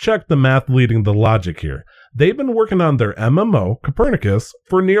 and let's check the math leading the logic here. They've been working on their MMO, Copernicus,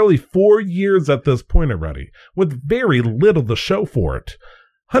 for nearly 4 years at this point already, with very little to show for it.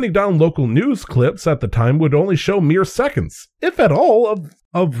 Hunting down local news clips at the time would only show mere seconds, if at all,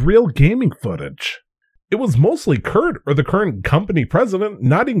 of real gaming footage. It was mostly Curt, or the current company president,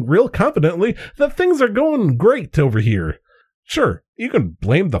 nodding real confidently that things are going great over here. Sure, you can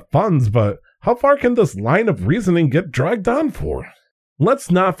blame the funds, but how far can this line of reasoning get dragged on for?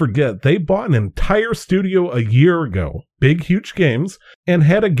 Let's not forget they bought an entire studio a year ago, Big Huge Games, and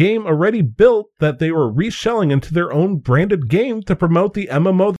had a game already built that they were reshelling into their own branded game to promote the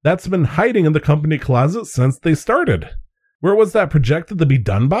MMO that's been hiding in the company closet since they started. Where was that projected to be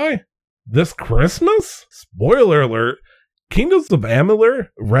done by? This Christmas? Spoiler alert, Kingdoms of Amalur: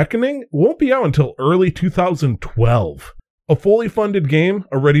 Reckoning won't be out until early 2012. A fully funded game,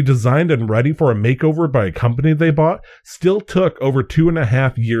 already designed and ready for a makeover by a company they bought, still took over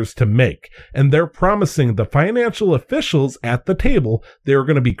 2.5 years to make, and they're promising the financial officials at the table they are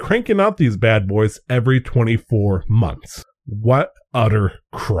going to be cranking out these bad boys every 24 months. What utter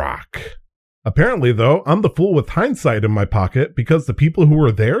crock. Apparently, though, I'm the fool with hindsight in my pocket because the people who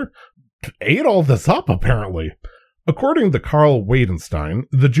were there ate all this up, apparently. According to Carl Wadenstein,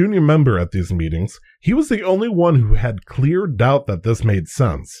 the junior member at these meetings, he was the only one who had clear doubt that this made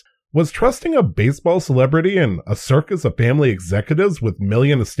sense. Was trusting a baseball celebrity and a circus of family executives with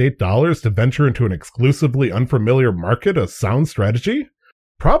million estate dollars to venture into an exclusively unfamiliar market a sound strategy?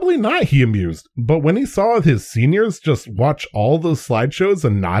 Probably not, he amused, but when he saw his seniors just watch all those slideshows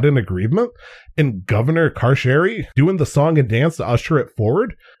and nod in agreement, and Governor Carcieri doing the song and dance to usher it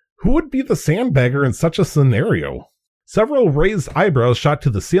forward, who would be the sandbagger in such a scenario? Several raised eyebrows shot to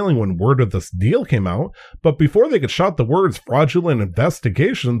the ceiling when word of this deal came out, but before they could shout the words fraudulent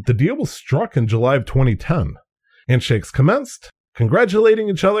investigation, the deal was struck in July of 2010. Handshakes commenced, congratulating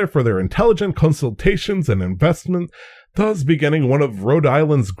each other for their intelligent consultations and investment, thus beginning one of Rhode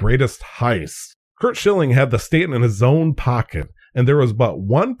Island's greatest heists. Curt Schilling had the state in his own pocket, and there was but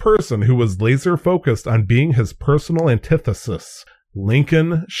one person who was laser focused on being his personal antithesis,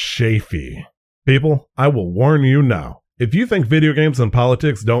 Lincoln Chafee. People, I will warn you now. If you think video games and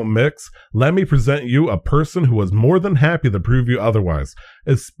politics don't mix, let me present you a person who was more than happy to prove you otherwise,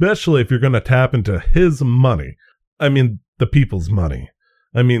 especially if you're going to tap into his money. I mean, the people's money.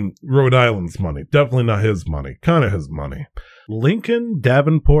 I mean, Rhode Island's money. Definitely not his money. Kind of his money. Lincoln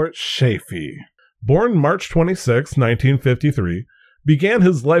Davenport Chafee. Born March 26, 1953, began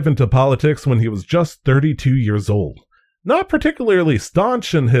his life into politics when he was just 32 years old. Not particularly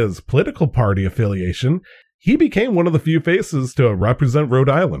staunch in his political party affiliation, he became one of the few faces to represent Rhode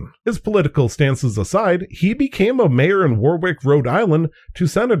Island. His political stances aside, he became a mayor in Warwick, Rhode Island, to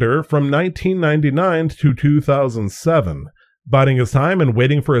senator from 1999 to 2007. Biding his time and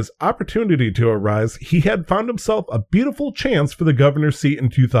waiting for his opportunity to arise, he had found himself a beautiful chance for the governor's seat in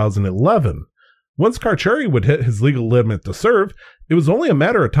 2011. Once Carcieri would hit his legal limit to serve, it was only a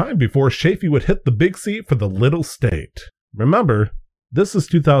matter of time before Chafee would hit the big seat for the little state. Remember, this is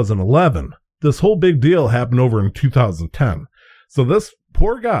 2011. This whole big deal happened over in 2010. So this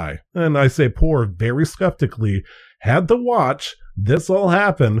poor guy, and I say poor very skeptically, had to watch this all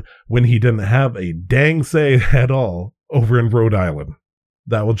happen when he didn't have a dang say at all over in Rhode Island.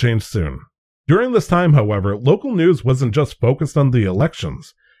 That will change soon. During this time, however, local news wasn't just focused on the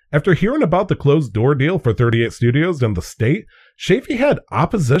elections. After hearing about the closed-door deal for 38 studios in the state, Chafee had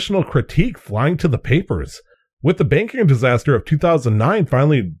oppositional critique flying to the papers. With the banking disaster of 2009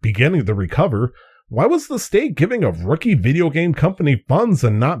 finally beginning to recover, why was the state giving a rookie video game company funds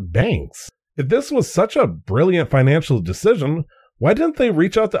and not banks? If this was such a brilliant financial decision, why didn't they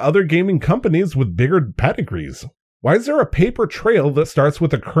reach out to other gaming companies with bigger pedigrees? Why is there a paper trail that starts with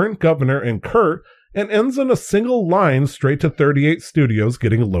the current governor and Curt and ends in a single line straight to 38 studios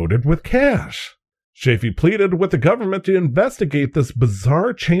getting loaded with cash? Chafee pleaded with the government to investigate this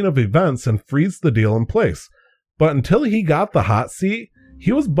bizarre chain of events and freeze the deal in place. But until he got the hot seat,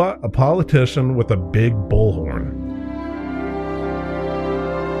 he was but a politician with a big bullhorn.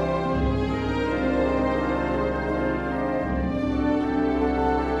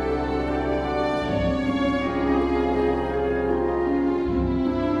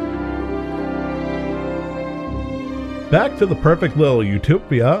 Back to the perfect little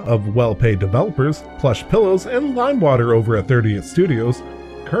utopia of well-paid developers, plush pillows, and lime water over at 38 Studios,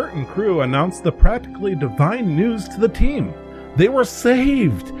 Curt and crew announced the practically divine news to the team. They were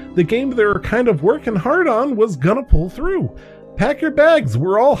saved! The game they were kind of working hard on was gonna pull through. Pack your bags,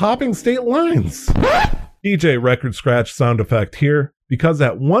 we're all hopping state lines. DJ record scratch sound effect here, because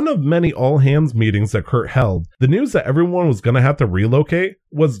at one of many all-hands meetings that Curt held, the news that everyone was gonna have to relocate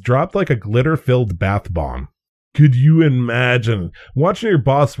was dropped like a glitter-filled bath bomb. Could you imagine watching your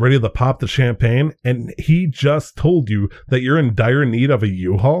boss ready to pop the champagne and he just told you that you're in dire need of a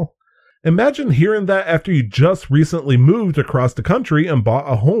U-Haul? Imagine hearing that after you just recently moved across the country and bought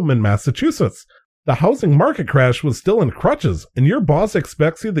a home in Massachusetts. The housing market crash was still in crutches and your boss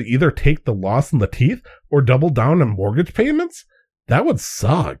expects you to either take the loss in the teeth or double down on mortgage payments? That would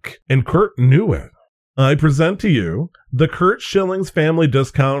suck. And Curt knew it. I present to you the Curt Schilling's Family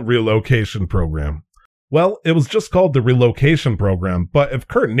Discount Relocation Program. Well, it was just called the Relocation Program, but if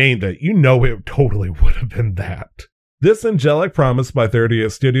Curt named it, you know it totally would have been that. This angelic promise by 38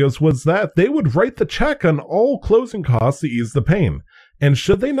 Studios was that they would write the check on all closing costs to ease the pain, and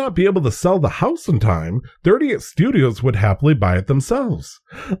should they not be able to sell the house in time, 38 Studios would happily buy it themselves.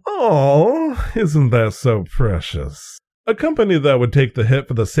 Oh, isn't that so precious? A company that would take the hit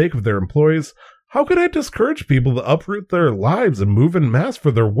for the sake of their employees, how could I discourage people to uproot their lives and move en masse for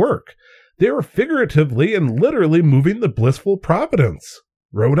their work? They were figuratively and literally moving to blissful Providence,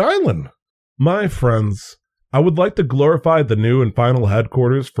 Rhode Island. My friends, I would like to glorify the new and final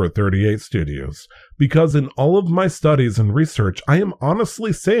headquarters for 38 Studios, because in all of my studies and research, I am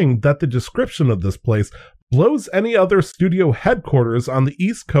honestly saying that the description of this place blows any other studio headquarters on the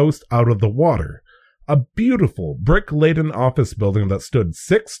East Coast out of the water. A beautiful, brick-laden office building that stood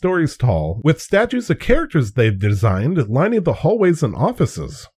 6 stories tall, with statues of characters they've designed lining the hallways and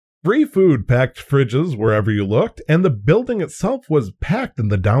offices. Free food packed fridges wherever you looked, and the building itself was packed in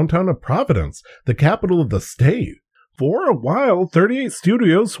the downtown of Providence, the capital of the state. For a while, 38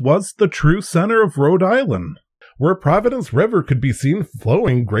 Studios was the true center of Rhode Island, where Providence River could be seen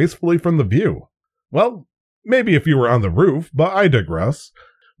flowing gracefully from the view. Well, maybe if you were on the roof, but I digress.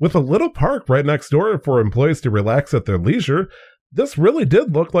 With a little park right next door for employees to relax at their leisure, this really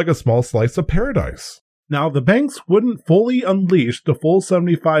did look like a small slice of paradise. Now, the banks wouldn't fully unleash the full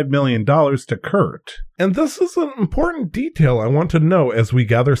 $75 million to Kurt. And this is an important detail I want to know as we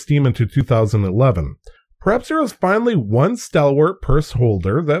gather steam into 2011. Perhaps there was finally one stalwart purse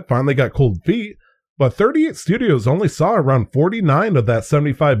holder that finally got cold feet, but 38 Studios only saw around 49 of that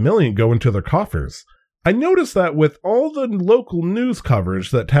 $75 million go into their coffers. I noticed that with all the local news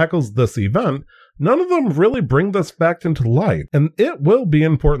coverage that tackles this event, none of them really bring this fact into light, and it will be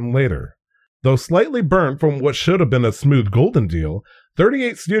important later. Though slightly burnt from what should have been a smooth golden deal,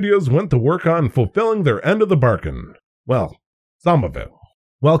 38 Studios went to work on fulfilling their end of the bargain. Well, some of it.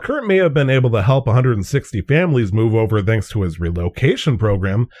 While Kurt may have been able to help 160 families move over thanks to his relocation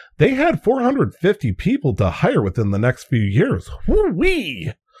program, they had 450 people to hire within the next few years.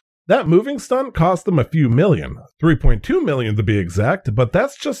 Woo-wee! That moving stunt cost them a few million, $3.2 million to be exact, but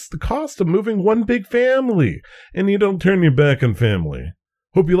that's just the cost of moving one big family, and you don't turn your back on family.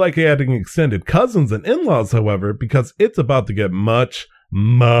 Hope you like adding extended cousins and in-laws, however, because it's about to get much,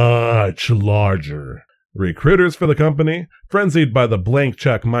 much larger. Recruiters for the company, frenzied by the blank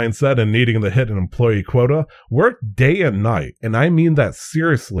check mindset and needing to hit an employee quota, worked day and night, and I mean that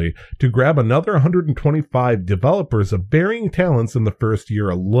seriously, to grab another 125 developers of varying talents in the first year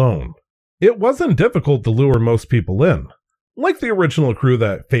alone. It wasn't difficult to lure most people in. Like the original crew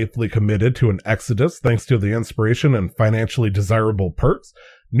that faithfully committed to an exodus thanks to the inspiration and financially desirable perks,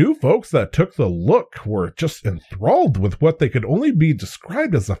 new folks that took the look were just enthralled with what they could only be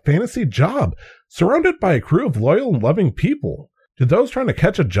described as a fantasy job, surrounded by a crew of loyal and loving people. To those trying to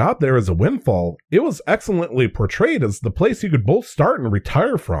catch a job there as a windfall, it was excellently portrayed as the place you could both start and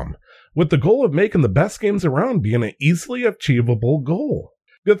retire from, with the goal of making the best games around being an easily achievable goal.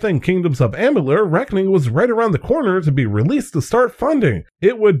 Good thing Kingdoms of Amalur Reckoning was right around the corner to be released to start funding.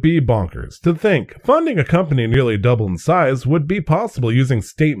 It would be bonkers to think funding a company nearly double in size would be possible using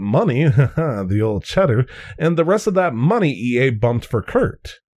state money, the old cheddar, and the rest of that money EA bumped for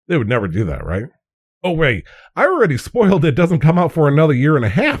Kurt. They would never do that, right? Oh wait, I already spoiled it doesn't come out for another year and a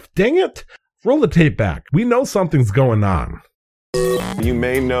half, dang it! Roll the tape back, we know something's going on. You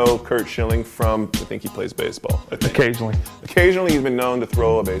may know Kurt Schilling from, I think he plays baseball. Occasionally. Occasionally he's been known to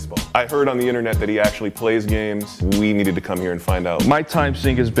throw a baseball. I heard on the internet that he actually plays games. We needed to come here and find out. My time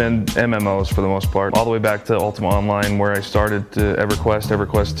sink has been MMOs for the most part, all the way back to Ultima Online where I started to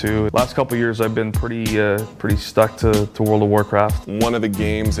EverQuest 2. Last couple years I've been pretty stuck to World of Warcraft. One of the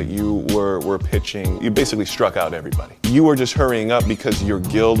games that you were pitching, you basically struck out everybody. You were just hurrying up because your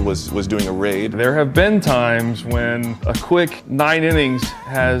guild was doing a raid. There have been times when a quick 9 innings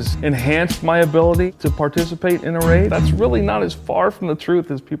has enhanced my ability to participate in a raid. That's really not as far from the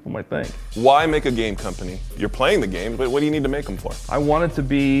truth as people might think. Why make a game company? You're playing the game, but what do you need to make them for? I wanted to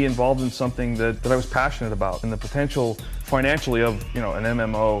be involved in something that I was passionate about, and the potential financially of an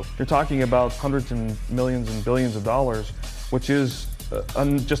MMO. You're talking about hundreds and millions and billions of dollars, which is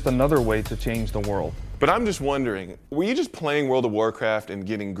just another way to change the world. But I'm just wondering, were you just playing World of Warcraft and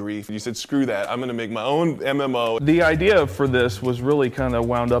getting grief? You said, screw that, I'm gonna make my own MMO. The idea for this was really kind of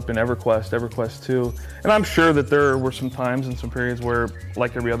wound up in EverQuest 2. And I'm sure that there were some times and some periods where,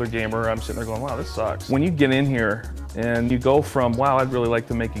 like every other gamer, I'm sitting there going, wow, this sucks. When you get in here and you go from, wow, I'd really like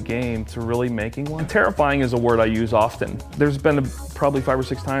to make a game, to really making one. And terrifying is a word I use often. There's been probably 5 or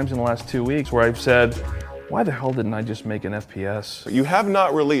 6 times in the last 2 weeks where I've said, why the hell didn't I just make an FPS? You have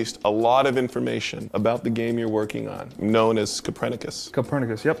not released a lot of information about the game you're working on, known as Copernicus.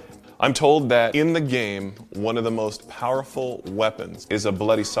 Copernicus, yep. I'm told that in the game, one of the most powerful weapons is a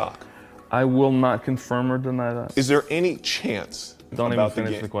bloody sock. I will not confirm or deny that. Is there any chance Don't about even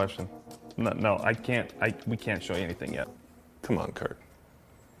finish the question. No, I can't. We can't show you anything yet. Come on, Kurt.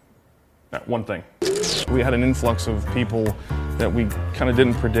 One thing. We had an influx of people that we kind of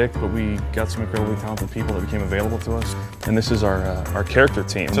didn't predict, but we got some incredibly talented people that became available to us. And this is our character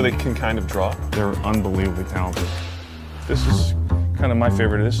team. So they can kind of draw? They're unbelievably talented. This is kind of my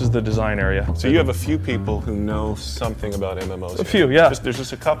favorite. This is the design area. So you have a few people who know something about MMOs. A few, yeah. There's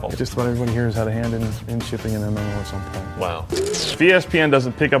just a couple. Just about everybody here has had a hand in shipping an MMO at some point. Wow. If ESPN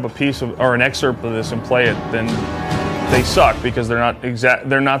doesn't pick up a piece of or an excerpt of this and play it, then they suck because they're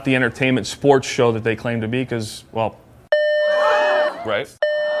not the entertainment sports show that they claim to be. Because, well, right.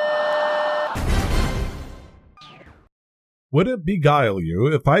 Would it beguile you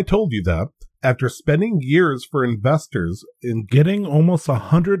if I told you that, after spending years for investors in getting almost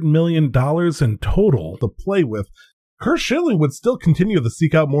 $100 million in total to play with, Curt Schilling would still continue to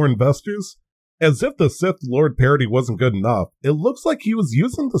seek out more investors? As if the Sith Lord parody wasn't good enough, it looks like he was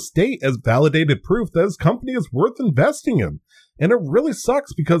using the state as validated proof that his company is worth investing in. And it really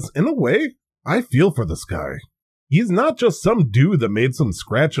sucks because, in a way, I feel for this guy. He's not just some dude that made some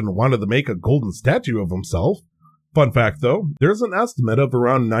scratch and wanted to make a golden statue of himself. Fun fact though, there's an estimate of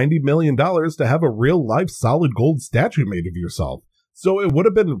around $90 million to have a real life solid gold statue made of yourself, so it would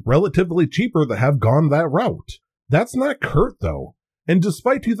have been relatively cheaper to have gone that route. That's not Curt though, and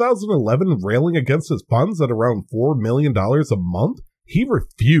despite 2011 railing against his funds at around $4 million a month, he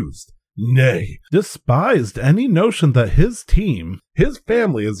refused, nay, despised any notion that his team, his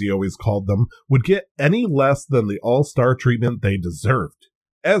family as he always called them, would get any less than the all-star treatment they deserved.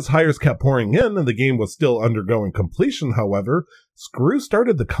 As hires kept pouring in and the game was still undergoing completion, however, screws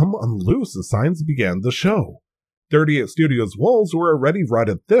started to come unloose as signs began to show. 38 Studios' walls were already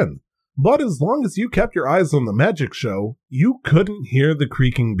rotted thin, but as long as you kept your eyes on the magic show, you couldn't hear the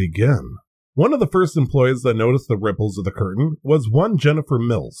creaking begin. One of the first employees that noticed the ripples of the curtain was one Jennifer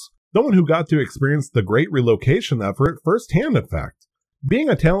Mills, someone who got to experience the great relocation effort firsthand, in fact. Being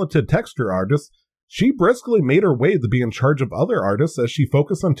a talented texture artist, she briskly made her way to be in charge of other artists as she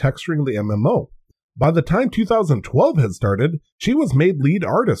focused on texturing the MMO. By the time 2012 had started, she was made lead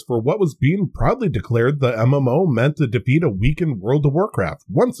artist for what was being proudly declared the MMO meant to defeat a weakened World of Warcraft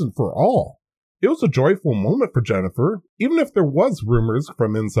once and for all. It was a joyful moment for Jennifer, even if there was rumors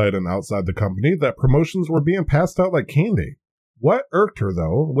from inside and outside the company that promotions were being passed out like candy. What irked her,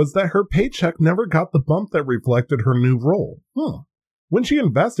 though, was that her paycheck never got the bump that reflected her new role. When she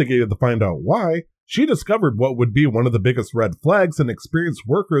investigated to find out why, she discovered what would be one of the biggest red flags an experienced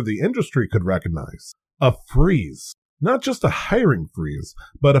worker of the industry could recognize. A freeze. Not just a hiring freeze,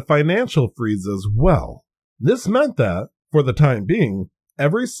 but a financial freeze as well. This meant that, for the time being,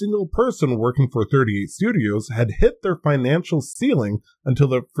 every single person working for 38 Studios had hit their financial ceiling until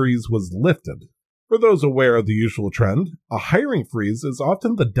the freeze was lifted. For those aware of the usual trend, a hiring freeze is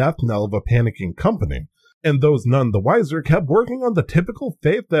often the death knell of a panicking company, and those none the wiser kept working on the typical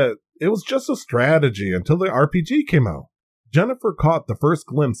faith that it was just a strategy until the RPG came out. Jennifer caught the first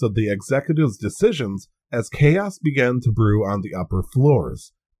glimpse of the executives' decisions as chaos began to brew on the upper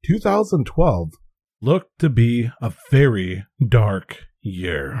floors. 2012 looked to be a very dark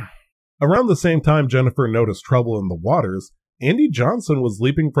year. Around the same time Jennifer noticed trouble in the waters, Andy Johnson was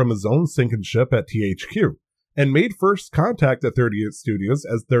leaping from his own sinking ship at THQ, and made first contact at 38 Studios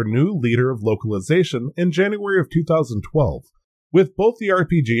as their new leader of localization in January of 2012. With both the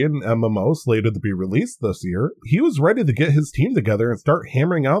RPG and MMO slated to be released this year, he was ready to get his team together and start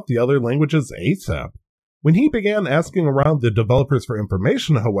hammering out the other languages ASAP. When he began asking around the developers for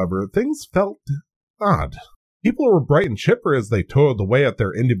information, however, things felt odd. People were bright and chipper as they toiled away at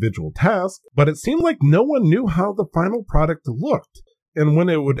their individual tasks, but it seemed like no one knew how the final product looked, and when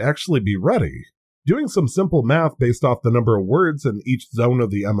it would actually be ready. Doing some simple math based off the number of words in each zone of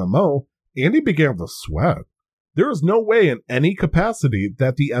the MMO, Andy began to sweat. There was no way in any capacity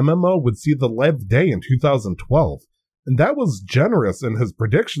that the MMO would see the light of day in 2012, and that was generous in his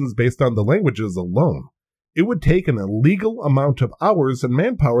predictions based on the languages alone. It would take an illegal amount of hours and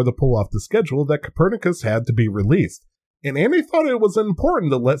manpower to pull off the schedule that Copernicus had to be released, and Andy thought it was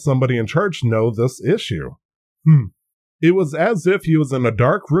important to let somebody in charge know this issue. It was as if he was in a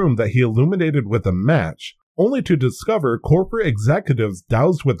dark room that he illuminated with a match, only to discover corporate executives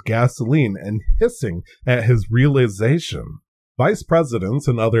doused with gasoline and hissing at his realization. Vice presidents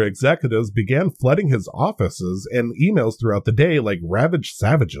and other executives began flooding his offices and emails throughout the day like ravaged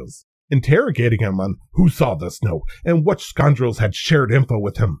savages, interrogating him on who saw this note and which scoundrels had shared info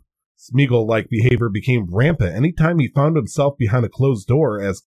with him. Smeagol-like behavior became rampant anytime he found himself behind a closed door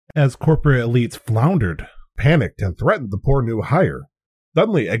as corporate elites floundered, panicked, and threatened the poor new hire.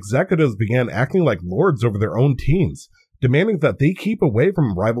 Suddenly, executives began acting like lords over their own teams, demanding that they keep away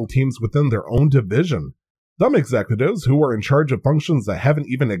from rival teams within their own division. Some executives who were in charge of functions that haven't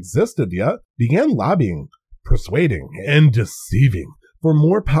even existed yet began lobbying, persuading, and deceiving for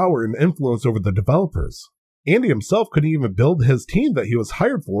more power and influence over the developers. Andy himself couldn't even build his team that he was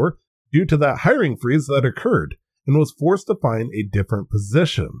hired for due to that hiring freeze that occurred, and was forced to find a different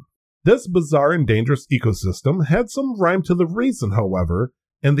position. This bizarre and dangerous ecosystem had some rhyme to the reason, however,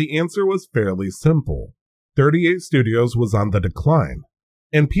 and the answer was fairly simple. 38 Studios was on the decline,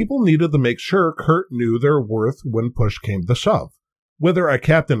 and people needed to make sure Kurt knew their worth when push came to shove. Whether a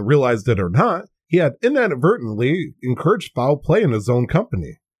captain realized it or not, he had inadvertently encouraged foul play in his own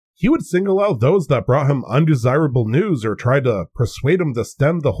company. He would single out those that brought him undesirable news or tried to persuade him to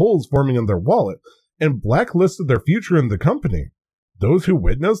stem the holes forming in their wallet, and blacklisted their future in the company. Those who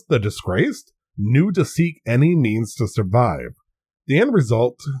witnessed the disgrace knew to seek any means to survive. The end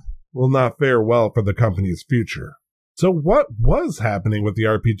result will not fare well for the company's future. So what was happening with the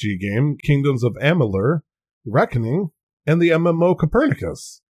RPG game Kingdoms of Amalur, Reckoning, and the MMO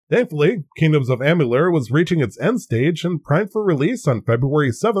Copernicus? Thankfully, Kingdoms of Amalur was reaching its end stage and primed for release on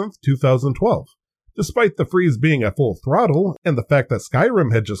February 7th, 2012. Despite the freeze being at full throttle, and the fact that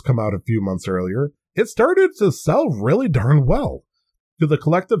Skyrim had just come out a few months earlier, it started to sell really darn well, to the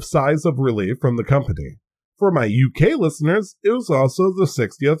collective sighs of relief from the company. For my UK listeners, it was also the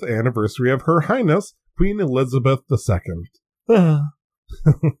 60th anniversary of Her Highness, Queen Elizabeth II.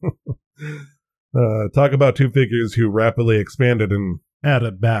 Talk about two figures who rapidly expanded and had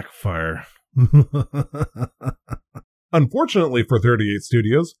a backfire. Unfortunately for 38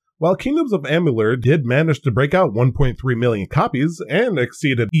 Studios, while Kingdoms of Amalur did manage to break out 1.3 million copies and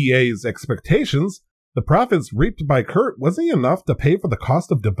exceeded EA's expectations, the profits reaped by Kurt wasn't enough to pay for the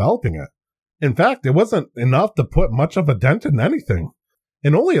cost of developing it. In fact, it wasn't enough to put much of a dent in anything,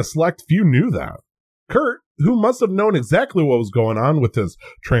 and only a select few knew that. Kurt, who must have known exactly what was going on with his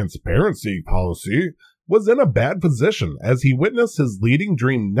transparency policy, was in a bad position as he witnessed his leading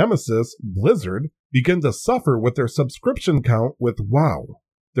dream nemesis, Blizzard, begin to suffer with their subscription count with WoW.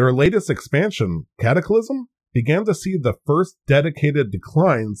 Their latest expansion, Cataclysm, began to see the first dedicated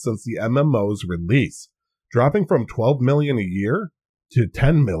decline since the MMO's release, dropping from 12 million a year to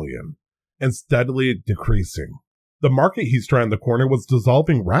 10 million, and steadily decreasing. The market he's trying to corner was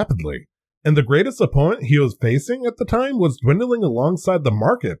dissolving rapidly, and the greatest opponent he was facing at the time was dwindling alongside the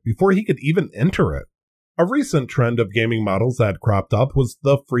market before he could even enter it. A recent trend of gaming models that cropped up was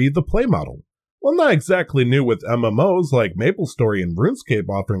the free-to-play model. While not exactly new with MMOs like MapleStory and RuneScape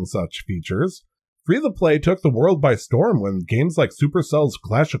offering such features, free-to-play took the world by storm when games like Supercell's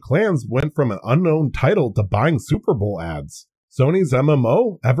Clash of Clans went from an unknown title to buying Super Bowl ads. Sony's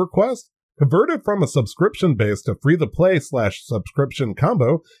MMO, EverQuest, converted from a subscription base to free-to-play/subscription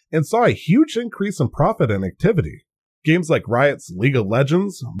combo and saw a huge increase in profit and activity. Games like Riot's League of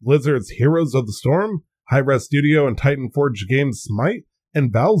Legends, Blizzard's Heroes of the Storm, Hi-Rez Studio and Titan Forge Games' Smite,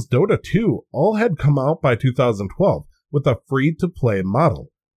 and Valve's Dota 2 all had come out by 2012 with a free-to-play model,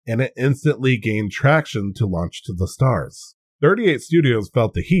 and it instantly gained traction to launch to the stars. 38 Studios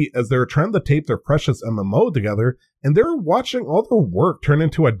felt the heat as they were trying to tape their precious MMO together, and they were watching all their work turn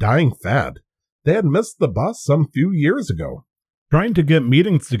into a dying fad. They had missed the bus some few years ago. Trying to get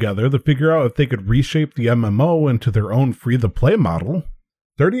meetings together to figure out if they could reshape the MMO into their own free-to-play model,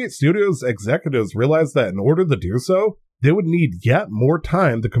 38 Studios executives realized that in order to do so, they would need yet more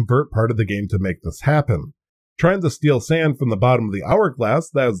time to convert part of the game to make this happen. Trying to steal sand from the bottom of the hourglass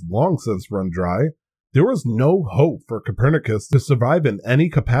that has long since run dry, there was no hope for Copernicus to survive in any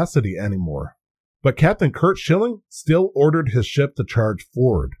capacity anymore. But Captain Kurt Schilling still ordered his ship to charge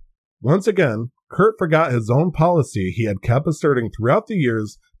forward. Once again, Kurt forgot his own policy he had kept asserting throughout the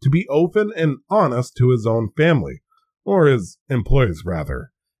years to be open and honest to his own family, or his employees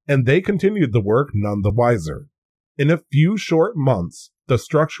rather, and they continued the work none the wiser. In a few short months, the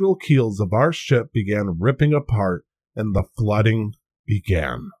structural keels of our ship began ripping apart and the flooding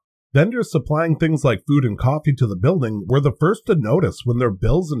began. Vendors supplying things like food and coffee to the building were the first to notice when their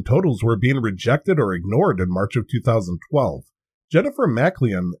bills and totals were being rejected or ignored in March of 2012. Jennifer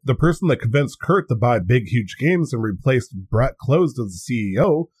MacLean, the person that convinced Kurt to buy Big Huge Games and replaced Brett Close as the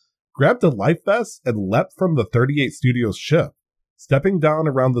CEO, grabbed a life vest and leapt from the 38 Studios ship, stepping down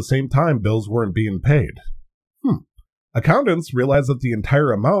around the same time bills weren't being paid. Accountants realized that the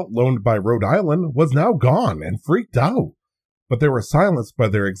entire amount loaned by Rhode Island was now gone and freaked out, but they were silenced by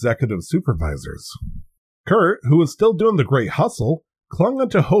their executive supervisors. Kurt, who was still doing the great hustle, clung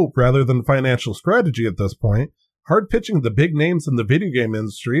onto hope rather than financial strategy at this point, hard pitching the big names in the video game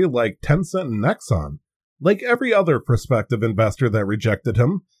industry like Tencent and Nexon. Like every other prospective investor that rejected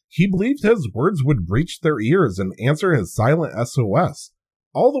him, he believed his words would reach their ears and answer his silent SOS.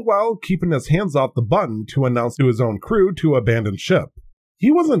 all the while keeping his hands off the button to announce to his own crew to abandon ship.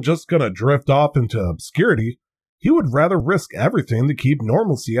 He wasn't just going to drift off into obscurity. He would rather risk everything to keep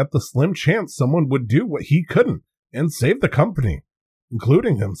normalcy at the slim chance someone would do what he couldn't and save the company,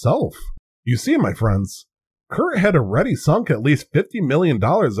 including himself. You see, my friends, Kurt had already sunk at least $50 million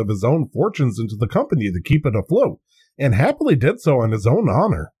of his own fortunes into the company to keep it afloat, and happily did so in his own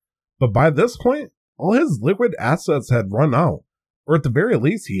honor. But by this point, all his liquid assets had run out, or at the very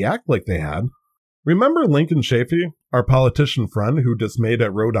least, he acted like they had. Remember Lincoln Chafee, our politician friend who dismayed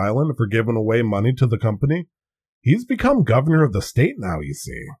at Rhode Island for giving away money to the company? He's become governor of the state now, you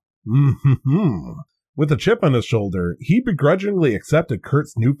see. With a chip on his shoulder, he begrudgingly accepted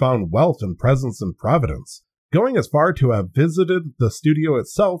Kurt's newfound wealth and presence in Providence, going as far to have visited the studio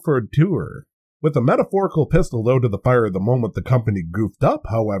itself for a tour. With a metaphorical pistol low to the fire the moment the company goofed up,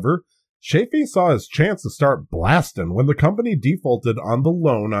 however, Chafee saw his chance to start blasting when the company defaulted on the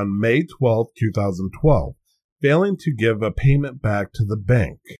loan on May 12, 2012, failing to give a payment back to the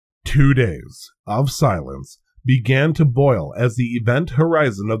bank. 2 days of silence began to boil as the event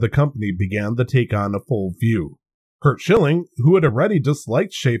horizon of the company began to take on a full view. Curt Schilling, who had already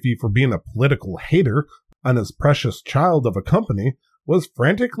disliked Chafee for being a political hater on his precious child of a company, was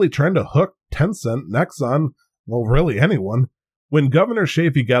frantically trying to hook Tencent, Nexon, well, really anyone, when Governor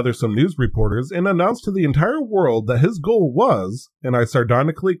Chafee gathered some news reporters and announced to the entire world that his goal was, and I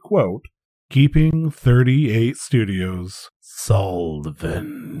sardonically quote, keeping 38 studios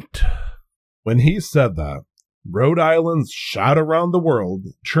solvent. When he said that, Rhode Island's shot around the world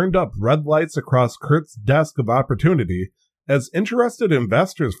churned up red lights across Kurt's desk of opportunity as interested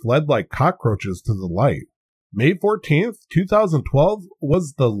investors fled like cockroaches to the light. May 14th, 2012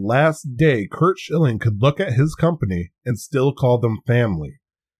 was the last day Curt Schilling could look at his company and still call them family,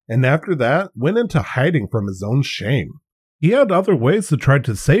 and after that went into hiding from his own shame. He had other ways to try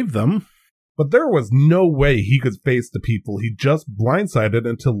to save them, but there was no way he could face the people he just blindsided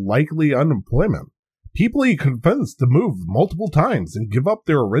into likely unemployment. People he convinced to move multiple times and give up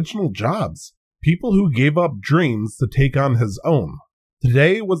their original jobs. People who gave up dreams to take on his own.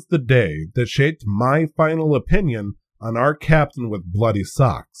 Today was the day that shaped my final opinion on our captain with bloody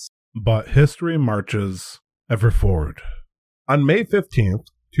socks. But history marches ever forward. On May 15th,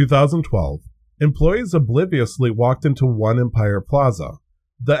 2012, employees obliviously walked into One Empire Plaza,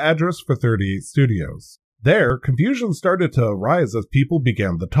 the address for 38 Studios. There, confusion started to arise as people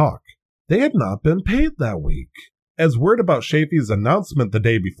began to talk. They had not been paid that week. As word about Chafee's announcement the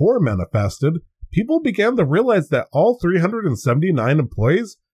day before manifested, people began to realize that all 379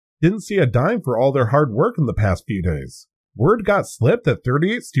 employees didn't see a dime for all their hard work in the past few days. Word got slipped that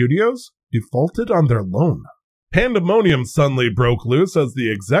 38 Studios defaulted on their loan. Pandemonium suddenly broke loose as the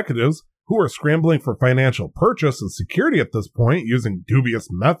executives, who were scrambling for financial purchase and security at this point using dubious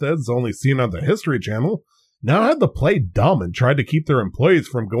methods only seen on the History Channel, now had to play dumb and tried to keep their employees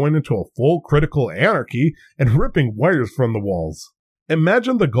from going into a full critical anarchy and ripping wires from the walls.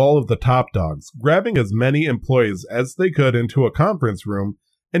 Imagine the gall of the top dogs grabbing as many employees as they could into a conference room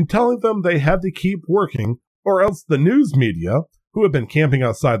and telling them they had to keep working, or else the news media, who had been camping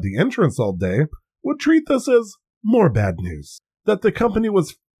outside the entrance all day, would treat this as more bad news, that the company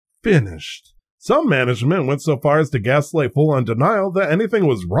was finished. Some management went so far as to gaslight full-on denial that anything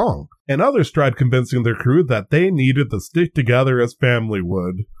was wrong, and others tried convincing their crew that they needed to stick together as family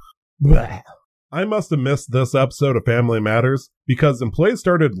would. Blech. I must have missed this episode of Family Matters because employees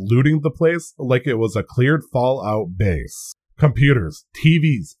started looting the place like it was a cleared Fallout base. Computers,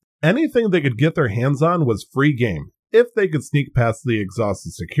 TVs, anything they could get their hands on was free game if they could sneak past the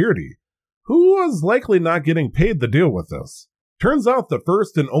exhausted security, who was likely not getting paid to deal with this. Turns out the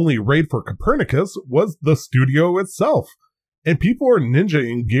first and only raid for Copernicus was the studio itself, and people were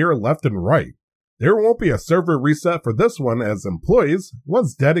ninja-ing gear left and right. There won't be a server reset for this one as employees,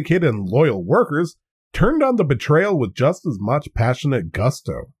 once dedicated and loyal workers, turned on the betrayal with just as much passionate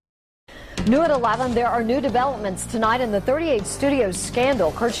gusto. New at 11, there are new developments tonight in the 38 Studios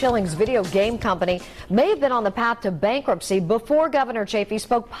scandal. Curt Schilling's video game company may have been on the path to bankruptcy before Governor Chafee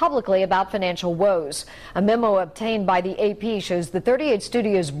spoke publicly about financial woes. A memo obtained by the AP shows the 38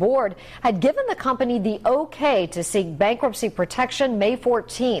 Studios board had given the company the okay to seek bankruptcy protection May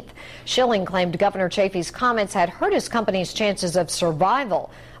 14th. Schilling claimed Governor Chafee's comments had hurt his company's chances of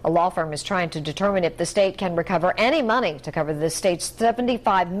survival. A law firm is trying to determine if the state can recover any money to cover the state's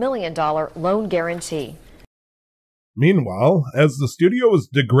 $75 million loan guarantee. Meanwhile, as the studio was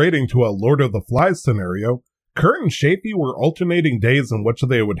degrading to a Lord of the Flies scenario, Curt and Chafee were alternating days in which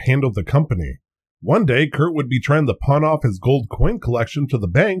they would handle the company. One day, Curt would be trying to pawn off his gold coin collection to the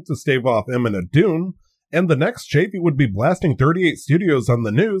bank to stave off imminent doom, And the next, Chafee would be blasting 38 Studios on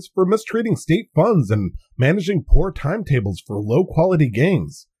the news for mistreating state funds and managing poor timetables for low-quality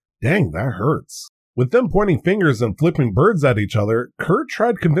games. Dang, that hurts. With them pointing fingers and flipping birds at each other, Kurt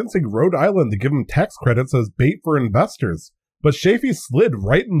tried convincing Rhode Island to give him tax credits as bait for investors, but Chafee slid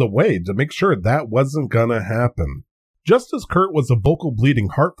right in the way to make sure that wasn't gonna happen. Just as Kurt was a vocal bleeding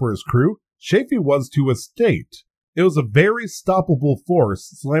heart for his crew, Chafee was to his state. It was a very stoppable force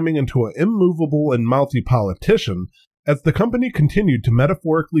slamming into an immovable and mouthy politician as the company continued to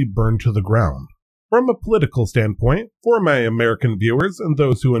metaphorically burn to the ground. From a political standpoint, for my American viewers and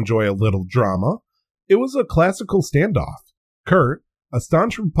those who enjoy a little drama, it was a classical standoff. Kurt, a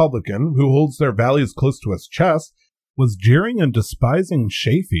staunch Republican who holds their values close to his chest, was jeering and despising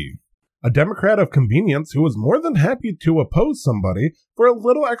Chafee, a Democrat of convenience who was more than happy to oppose somebody for a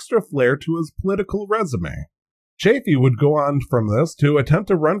little extra flair to his political resume. Chafee would go on from this to attempt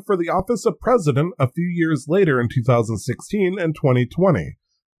to run for the office of president a few years later in 2016 and 2020,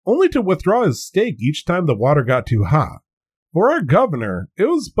 only to withdraw his stake each time the water got too hot. For our governor, it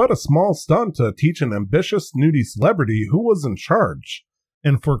was but a small stunt to teach an ambitious, snooty celebrity who was in charge.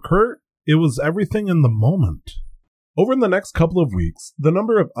 And for Kurt, it was everything in the moment. Over the next couple of weeks, the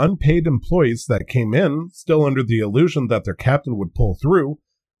number of unpaid employees that came in, still under the illusion that their captain would pull through,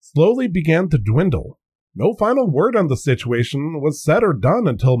 slowly began to dwindle. No final word on the situation was said or done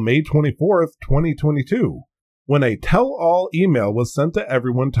until May 24th, 2022, when a tell-all email was sent to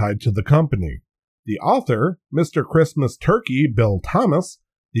everyone tied to the company. The author, Mr. Christmas Turkey Bill Thomas,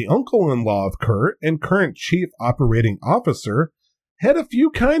 the uncle-in-law of Kurt and current chief operating officer, had a few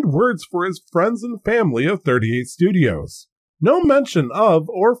kind words for his friends and family of 38 Studios. No mention of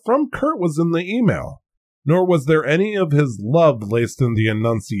or from Kurt was in the email, nor was there any of his love laced in the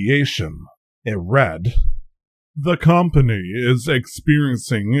enunciation. It read, "The company is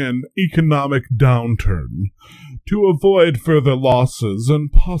experiencing an economic downturn. To avoid further losses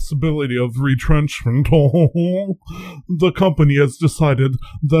and possibility of retrenchment, the company has decided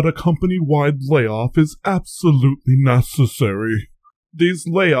that a company-wide layoff is absolutely necessary. These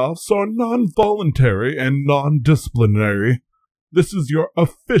layoffs are non-voluntary and non-disciplinary. This is your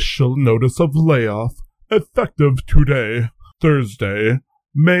official notice of layoff, effective today, Thursday,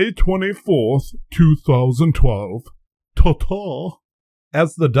 May 24th, 2012. Ta-ta."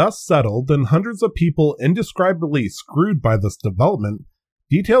 As the dust settled and hundreds of people indescribably screwed by this development,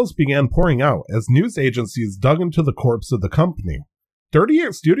 details began pouring out as news agencies dug into the corpse of the company.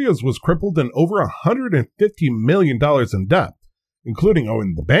 38 Studios was crippled in over $150 million in debt, including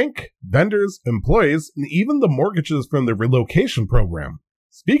owing the bank, vendors, employees, and even the mortgages from the relocation program.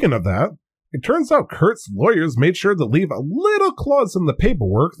 Speaking of that, it turns out Kurt's lawyers made sure to leave a little clause in the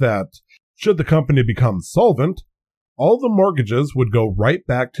paperwork that, should the company become solvent, all the mortgages would go right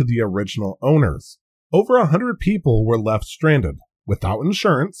back to the original owners. Over 100 people were left stranded, without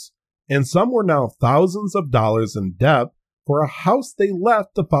insurance, and some were now thousands of dollars in debt for a house they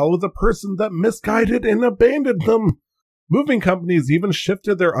left to follow the person that misguided and abandoned them. Moving companies even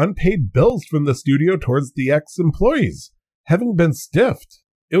shifted their unpaid bills from the studio towards the ex-employees, having been stiffed.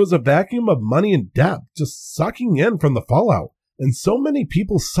 It was a vacuum of money and debt just sucking in from the fallout, and so many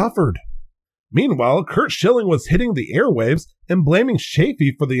people suffered. Meanwhile, Curt Schilling was hitting the airwaves and blaming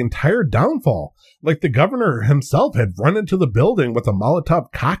Chafee for the entire downfall, like the governor himself had run into the building with a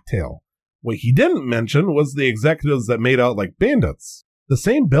Molotov cocktail. What he didn't mention was the executives that made out like bandits. The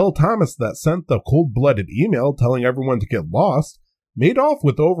same Bill Thomas that sent the cold-blooded email telling everyone to get lost made off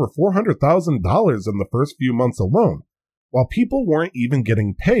with over $400,000 in the first few months alone, while people weren't even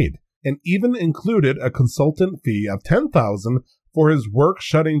getting paid, and even included a consultant fee of $10,000 for his work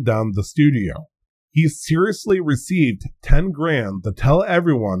shutting down the studio. He seriously received $10,000 to tell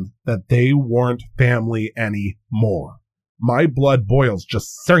everyone that they weren't family anymore. My blood boils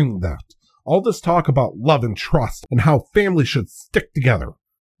just saying that. All this talk about love and trust and how families should stick together.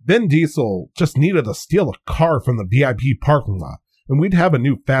 Vin Diesel just needed to steal a car from the VIP parking lot, and we'd have a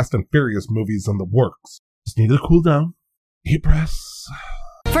new Fast and Furious movies in the works. Just need to cool down. Deep breaths.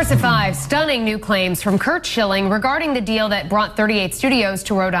 First at 5, stunning new claims from Curt Schilling regarding the deal that brought 38 Studios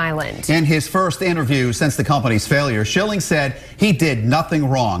to Rhode Island. In his first interview since the company's failure, Schilling said he did nothing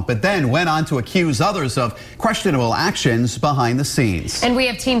wrong, but then went on to accuse others of questionable actions behind the scenes. And we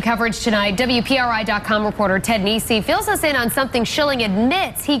have team coverage tonight. WPRI.com reporter Ted Nesi fills us in on something Schilling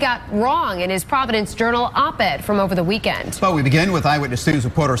admits he got wrong in his Providence Journal op-ed from over the weekend. But we begin with Eyewitness News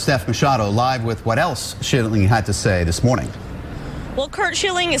reporter Steph Machado live with what else Schilling had to say this morning. Well, Curt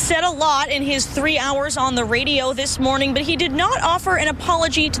Schilling said a lot in his 3 hours on the radio this morning, but he did not offer an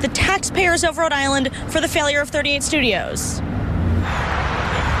apology to the taxpayers of Rhode Island for the failure of 38 Studios.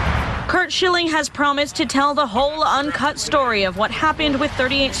 Curt Curt Schilling has promised to tell the whole uncut story of what happened with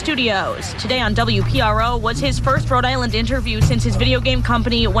 38 Studios. Today on WPRO was his first Rhode Island interview since his video game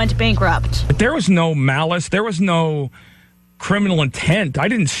company went bankrupt. There was no malice. There was no criminal intent. I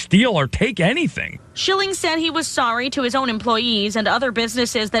didn't steal or take anything. Schilling said he was sorry to his own employees and other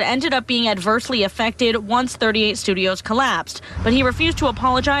businesses that ended up being adversely affected once 38 Studios collapsed. But he refused to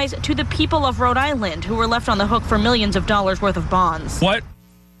apologize to the people of Rhode Island who were left on the hook for millions of dollars worth of bonds. What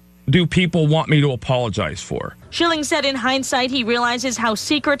do people want me to apologize for? Schilling said in hindsight he realizes how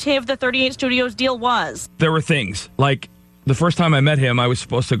secretive the 38 Studios deal was. There were things like the first time I met him, I was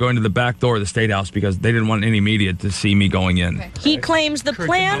supposed to go into the back door of the State House because they didn't want any media to see me going in. He claims the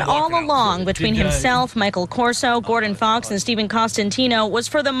plan all along between himself, Michael Corso, Gordon Fox, and Stephen Costantino was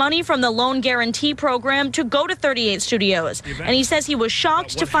for the money from the loan guarantee program to go to 38 Studios. And he says he was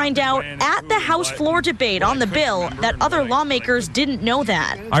shocked to find out at the House floor debate on the bill that other lawmakers didn't know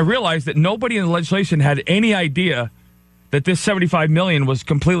that. I realized that nobody in the legislation had any idea that this $75 million was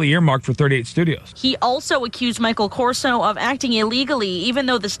completely earmarked for 38 Studios. He also accused Michael Corso of acting illegally, even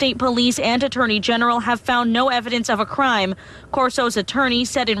though the state police and attorney general have found no evidence of a crime. Corso's attorney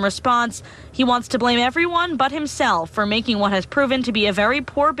said in response, he wants to blame everyone but himself for making what has proven to be a very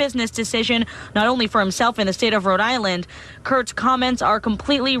poor business decision, not only for himself and the state of Rhode Island. Curt's comments are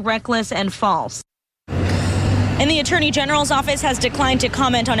completely reckless and false. And the Attorney General's office has declined to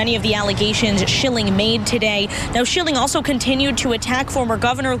comment on any of the allegations Schilling made today. Now, Schilling also continued to attack former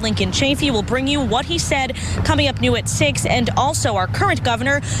Governor Lincoln Chafee. We'll bring you what he said coming up new at 6. And also our current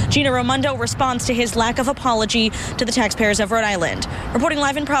governor, Gina Raimondo, responds to his lack of apology to the taxpayers of Rhode Island. Reporting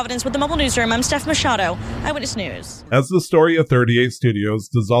live in Providence with the Mobile Newsroom, I'm Steph Machado, Eyewitness News. As the story of 38 Studios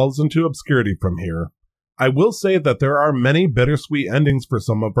dissolves into obscurity from here, I will say that there are many bittersweet endings for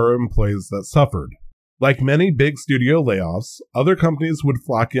some of our employees that suffered. Like many big studio layoffs, other companies would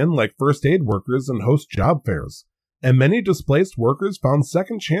flock in like first aid workers and host job fairs, and many displaced workers found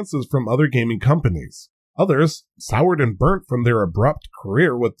second chances from other gaming companies. Others, soured and burnt from their abrupt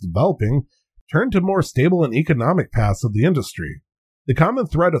career with developing, turned to more stable and economic paths of the industry. The common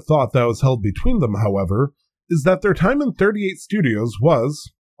thread of thought that was held between them, however, is that their time in 38 Studios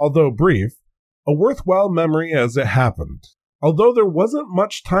was, although brief, a worthwhile memory as it happened. Although there wasn't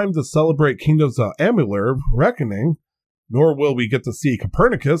much time to celebrate Kingdoms of Amalur: Reckoning, nor will we get to see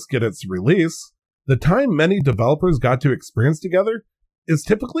Copernicus get its release, the time many developers got to experience together is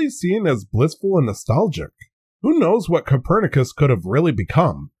typically seen as blissful and nostalgic. Who knows what Copernicus could have really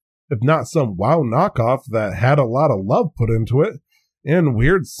become, if not some WoW knockoff that had a lot of love put into it, and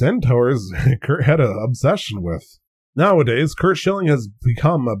weird centaurs Curt had an obsession with. Nowadays, Curt Schilling has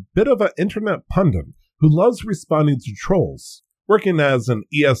become a bit of an internet pundit who loves responding to trolls. Working as an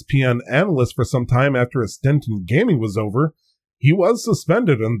ESPN analyst for some time after his stint in gaming was over, he was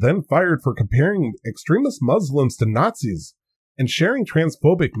suspended and then fired for comparing extremist Muslims to Nazis and sharing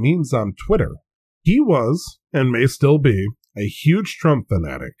transphobic memes on Twitter. He was, and may still be, a huge Trump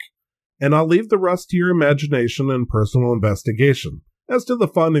fanatic, and I'll leave the rest to your imagination and personal investigation as to the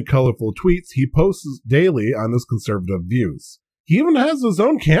fun and colorful tweets he posts daily on his conservative views. He even has his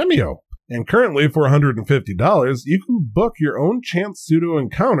own cameo. And currently, for $150, you can book your own chance pseudo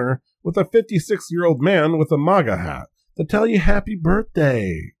encounter with a 56-year-old man with a MAGA hat to tell you happy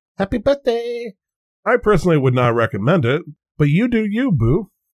birthday. Happy birthday! I personally would not recommend it, but you do you,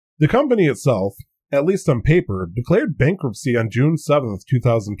 boo. The company itself, at least on paper, declared bankruptcy on June 7th,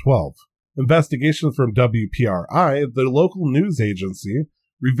 2012. Investigations from WPRI, the local news agency,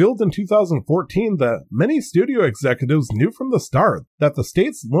 revealed in 2014 that many studio executives knew from the start that the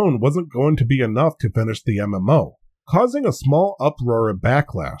state's loan wasn't going to be enough to finish the MMO, causing a small uproar and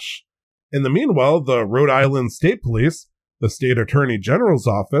backlash. In the meanwhile, the Rhode Island State Police, the State Attorney General's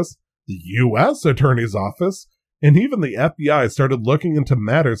Office, the U.S. Attorney's Office, and even the FBI started looking into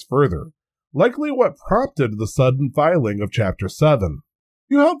matters further, likely what prompted the sudden filing of Chapter 7.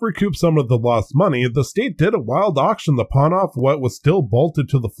 To help recoup some of the lost money, the state did a wild auction to pawn off what was still bolted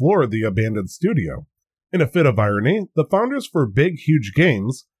to the floor of the abandoned studio. In a fit of irony, the founders for Big Huge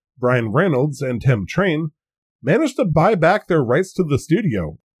Games, Brian Reynolds and Tim Train, managed to buy back their rights to the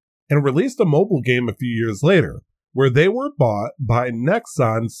studio and released a mobile game a few years later, where they were bought by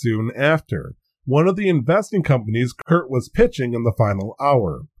Nexon soon after, one of the investing companies Curt was pitching in the final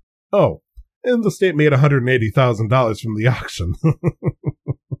hour. Oh, and the state made $180,000 from the auction.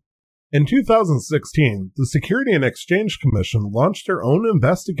 In 2016, the Security and Exchange Commission launched their own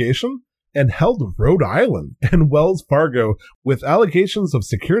investigation and held Rhode Island and Wells Fargo with allegations of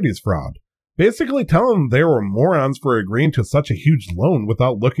securities fraud, basically telling them they were morons for agreeing to such a huge loan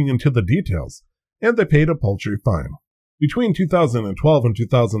without looking into the details, and they paid a paltry fine. Between 2012 and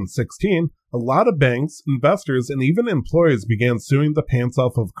 2016, a lot of banks, investors, and even employees began suing the pants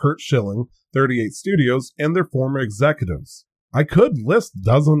off of Curt Schilling, 38 Studios, and their former executives. I could list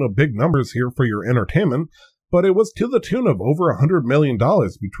dozens of big numbers here for your entertainment, but it was to the tune of over $100 million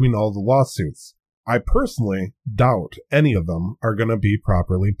between all the lawsuits. I personally doubt any of them are going to be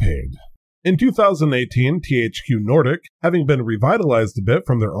properly paid. In 2018, THQ Nordic, having been revitalized a bit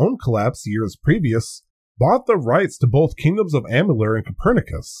from their own collapse years previous, bought the rights to both Kingdoms of Amalur and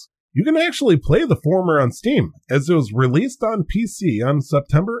Copernicus. You can actually play the former on Steam, as it was released on PC on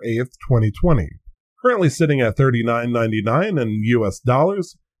September 8th, 2020. Currently sitting at $39.99 in US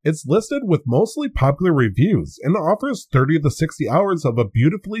dollars, it's listed with mostly popular reviews and offers 30 to 60 hours of a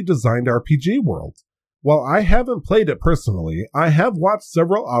beautifully designed RPG world. While I haven't played it personally, I have watched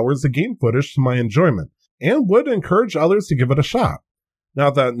several hours of game footage to my enjoyment, and would encourage others to give it a shot. Now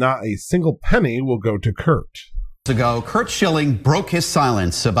that not a single penny will go to Curt. Ago, Curt Schilling broke his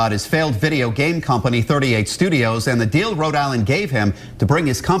silence about his failed video game company 38 Studios and the deal Rhode Island gave him to bring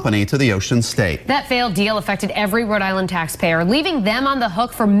his company to the Ocean State. That failed deal affected every Rhode Island taxpayer, leaving them on the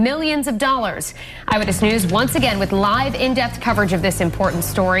hook for millions of dollars. Eyewitness News once again with live in-depth coverage of this important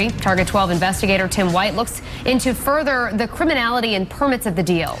story. Target 12 investigator Tim White looks into further the criminality and permits of the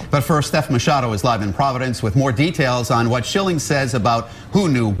deal. But first, Steph Machado is live in Providence with more details on what Schilling says about who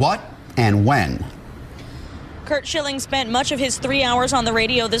knew what and when. Curt Schilling spent much of his 3 hours on the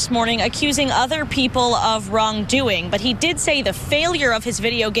radio this morning accusing other people of wrongdoing, but he did say the failure of his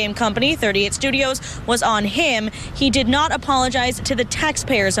video game company, 38 Studios, was on him. He did not apologize to the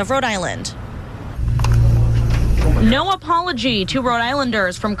taxpayers of Rhode Island. No apology to Rhode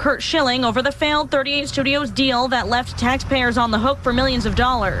Islanders from Curt Schilling over the failed 38 Studios deal that left taxpayers on the hook for millions of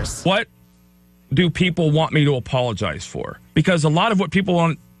dollars. What do people want me to apologize for? Because a lot of what people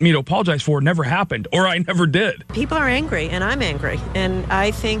want me to apologize for never happened, or I never did. People are angry, and I'm angry. And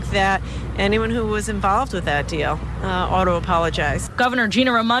I think that anyone who was involved with that deal ought to apologize. Governor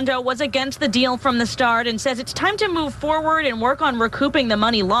Gina Raimondo was against the deal from the start and says it's time to move forward and work on recouping the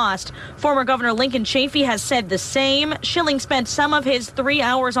money lost. Former Governor Lincoln Chafee has said the same. Schilling spent some of his 3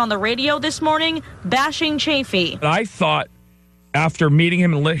 hours on the radio this morning bashing Chafee. I thought after meeting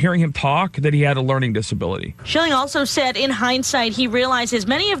him and hearing him talk that he had a learning disability. Schilling also said in hindsight he realizes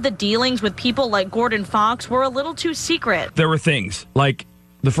many of the dealings with people like Gordon Fox were a little too secret. There were things like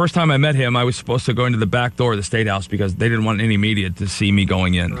the first time I met him, I was supposed to go into the back door of the State House because they didn't want any media to see me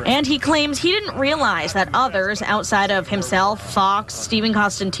going in. And he claims he didn't realize that others outside of himself, Fox, Stephen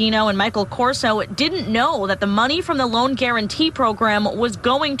Costantino, and Michael Corso didn't know that the money from the loan guarantee program was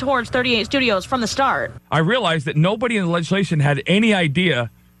going towards 38 Studios from the start. I realized that nobody in the legislation had any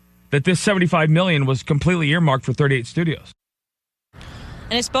idea that this $75 million was completely earmarked for 38 Studios.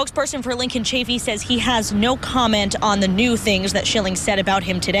 And a spokesperson for Lincoln Chafee says he has no comment on the new things that Schilling said about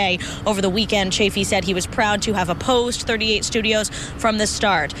him today. Over the weekend, Chafee said he was proud to have opposed 38 Studios from the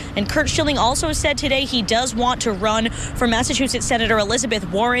start. And Curt Schilling also said today he does want to run for Massachusetts Senator Elizabeth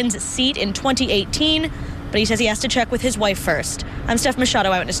Warren's seat in 2018, but he says he has to check with his wife first. I'm Steph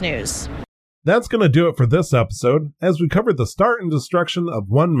Machado, Eyewitness News. That's going to do it for this episode, as we covered the start and destruction of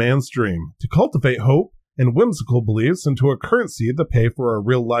one man's dream to cultivate hope and whimsical beliefs into a currency to pay for our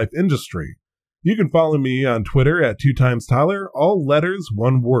real-life industry. You can follow me on Twitter at 2timestyler, all letters,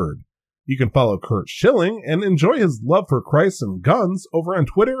 one word. You can follow Curt Schilling and enjoy his love for Christ and guns over on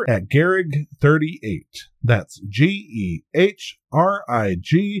Twitter at Gehrig38. That's Gehrig38.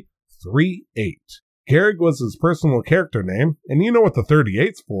 Gehrig was his personal character name, and you know what the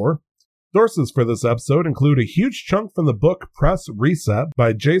 38's for. Sources for this episode include a huge chunk from the book Press Reset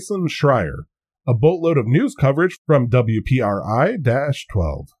by Jason Schreier, a boatload of news coverage from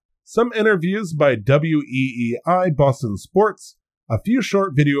WPRI-12, some interviews by WEEI Boston Sports, a few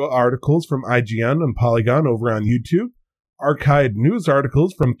short video articles from IGN and Polygon over on YouTube, archived news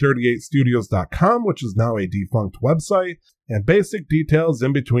articles from 38studios.com, which is now a defunct website, and basic details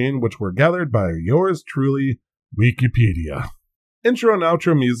in between, which were gathered by yours truly, Wikipedia. Intro and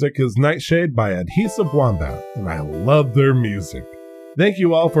outro music is Nightshade by Adhesive Wombat, and I love their music. Thank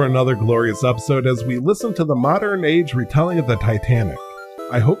you all for another glorious episode as we listen to the modern age retelling of the Titanic.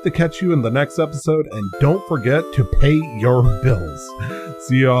 I hope to catch you in the next episode, and don't forget to pay your bills.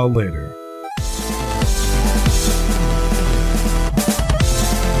 See you all later.